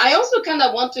I also kind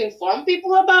of want to inform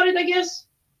people about it, I guess,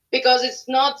 because it's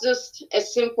not just a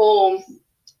simple,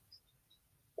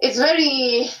 it's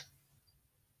very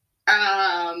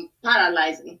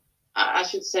paralyzing, I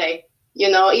should say.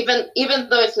 You know, even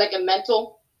though it's like a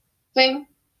mental thing,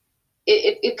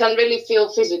 it can really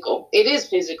feel physical. It is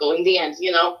physical in the end,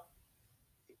 you know.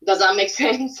 Does that make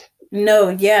sense? No,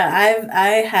 yeah, I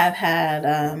have had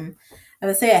I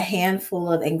would say a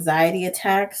handful of anxiety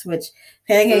attacks, which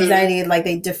panic anxiety, like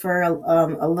they differ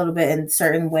a little bit in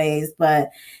certain ways,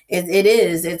 but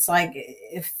it's like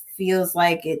it feels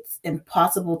like it's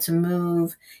impossible to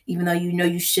move, even though you know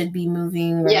you should be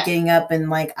moving or getting up, and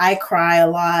like I cry a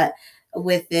lot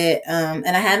with it, and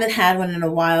I haven't had one in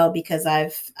a while because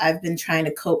I've been trying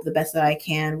to cope the best that I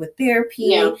can with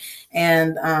therapy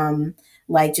and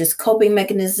like just coping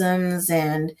mechanisms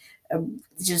and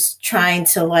just trying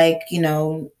to, like, you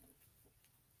know,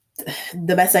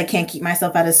 the best I can keep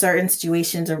myself out of certain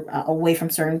situations or away from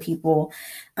certain people.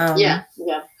 And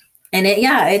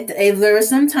there were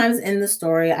some times in the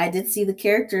story I did see the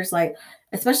characters, like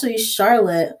especially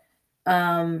Charlotte,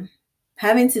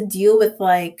 having to deal with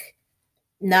like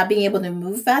not being able to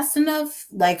move fast enough,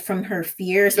 like from her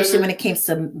fear, especially when it came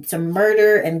to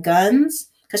murder and guns,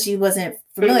 because she wasn't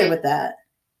familiar with that.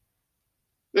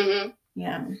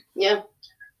 Yeah.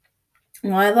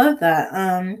 Well, I love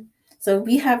that. So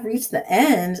we have reached the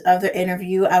end of the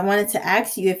interview. I wanted to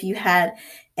ask you if you had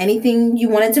anything you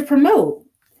wanted to promote,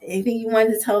 anything you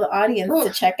wanted to tell the audience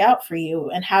to check out for you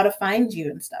and how to find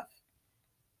you and stuff.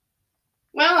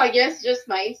 Well, I guess just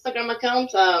my Instagram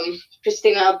account,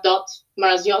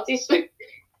 Christina.Maraziotis.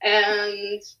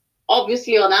 And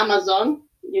obviously on Amazon,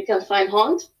 you can find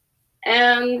Haunt.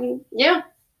 And yeah,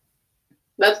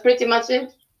 that's pretty much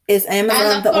it. Is Amazon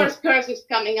and of course, Curse is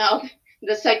coming out,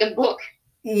 the second book.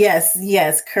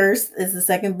 Yes, Curse is the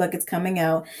second book. It's coming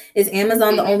out. Is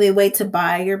Amazon the only way to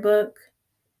buy your book?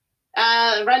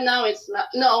 Right now, it's not.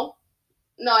 No,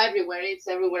 everywhere. It's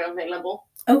everywhere available.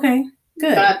 Okay,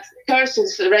 good. But Curse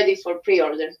is ready for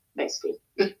pre-order, basically.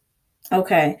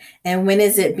 Okay, and when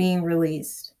is it being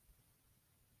released?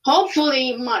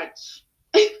 Hopefully March.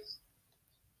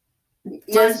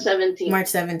 March 17th. March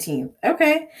 17th.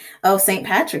 Okay. Oh, St.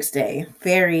 Patrick's Day.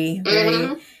 Very,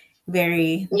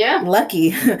 very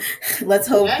lucky. Let's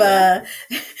hope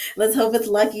let's hope it's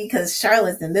lucky, because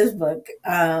Charlotte's in this book.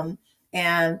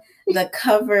 And the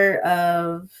cover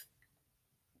of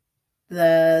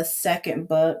the second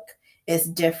book is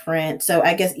different. So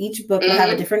I guess each book will have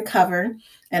a different cover,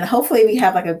 and hopefully we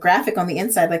have like a graphic on the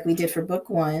inside like we did for book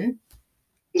 1.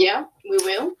 Yeah, we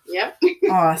will. Yeah.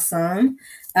 Awesome.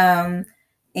 And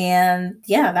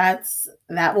yeah,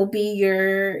 that will be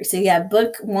your, so yeah,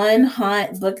 book 1,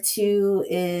 Haunt. Book 2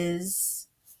 is,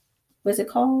 what's it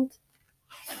called?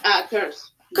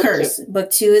 Curse.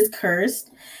 Book 2 is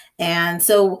Cursed. And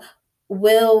so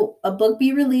will a book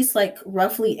be released like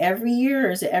roughly every year,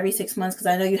 or is it every 6 months? Because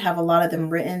I know you have a lot of them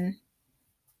written.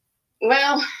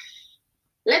 Well,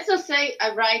 let's just say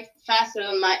I write faster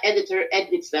than my editor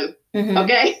edits them.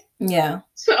 Okay? Yeah.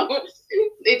 So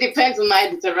it depends on my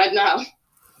editor right now.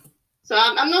 So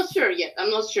I'm not sure yet. I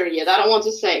don't want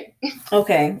to say.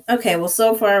 Okay. Well,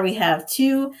 so far we have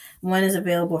 2. One is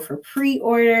available for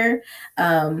pre-order.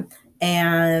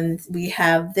 And we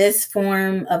have this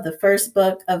form of the first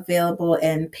book available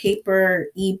in paper,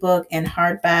 ebook, and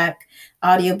hardback.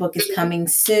 Audiobook is coming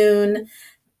soon,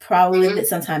 probably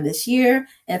sometime this year.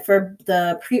 And for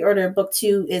the pre-order book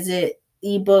 2, is it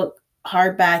ebook,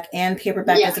 hardback, and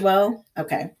paperback as well?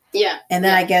 Okay. Yeah. And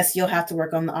then I guess you'll have to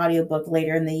work on the audiobook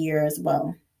later in the year as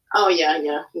well. Oh, yeah.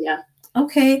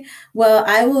 Okay. Well,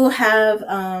 I will have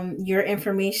your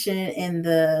information in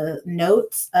the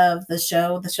notes of the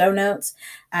show notes.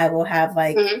 I will have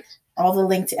like all the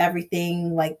link to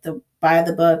everything, like the buy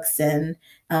the books and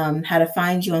how to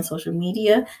find you on social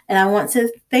media. And I want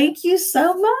to thank you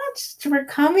so much for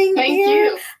coming here. Thank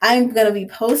you. I'm going to be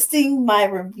posting my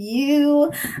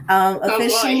review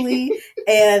officially.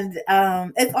 And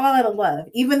it's all out of love.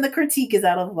 Even the critique is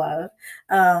out of love.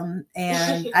 And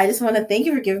I just want to thank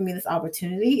you for giving me this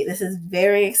opportunity. This is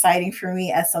very exciting for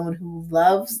me as someone who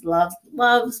loves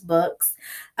books.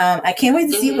 I can't wait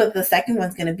to see what the second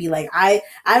one's going to be like. I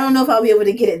don't know if I'll be able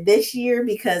to get it this year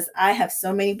because I have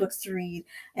so many books to read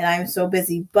and I'm so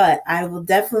busy, but I will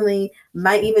definitely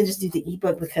might even just do the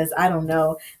ebook because I don't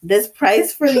know this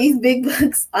price for these big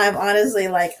books. I'm honestly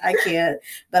like, I can't,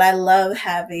 but I love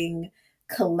having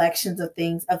collections of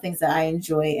things that I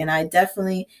enjoy. And I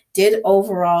definitely did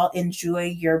overall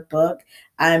enjoy your book.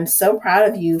 I'm so proud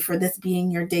of you for this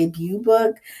being your debut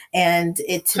book and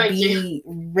it to be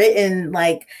written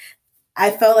like, I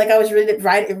felt like I was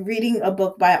reading a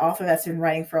book by an author that's been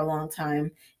writing for a long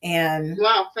time. And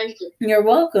wow, thank you. You're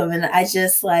welcome. And I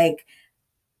just like,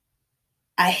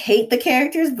 I hate the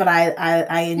characters, but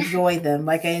I enjoy them.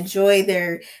 Like I enjoy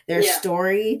their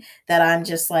story that I'm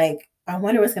just like, I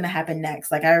wonder what's going to happen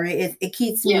next. Like it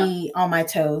keeps me on my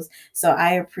toes. So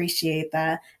I appreciate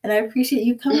that. And I appreciate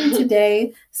you coming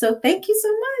today. So thank you so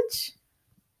much.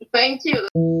 Thank you.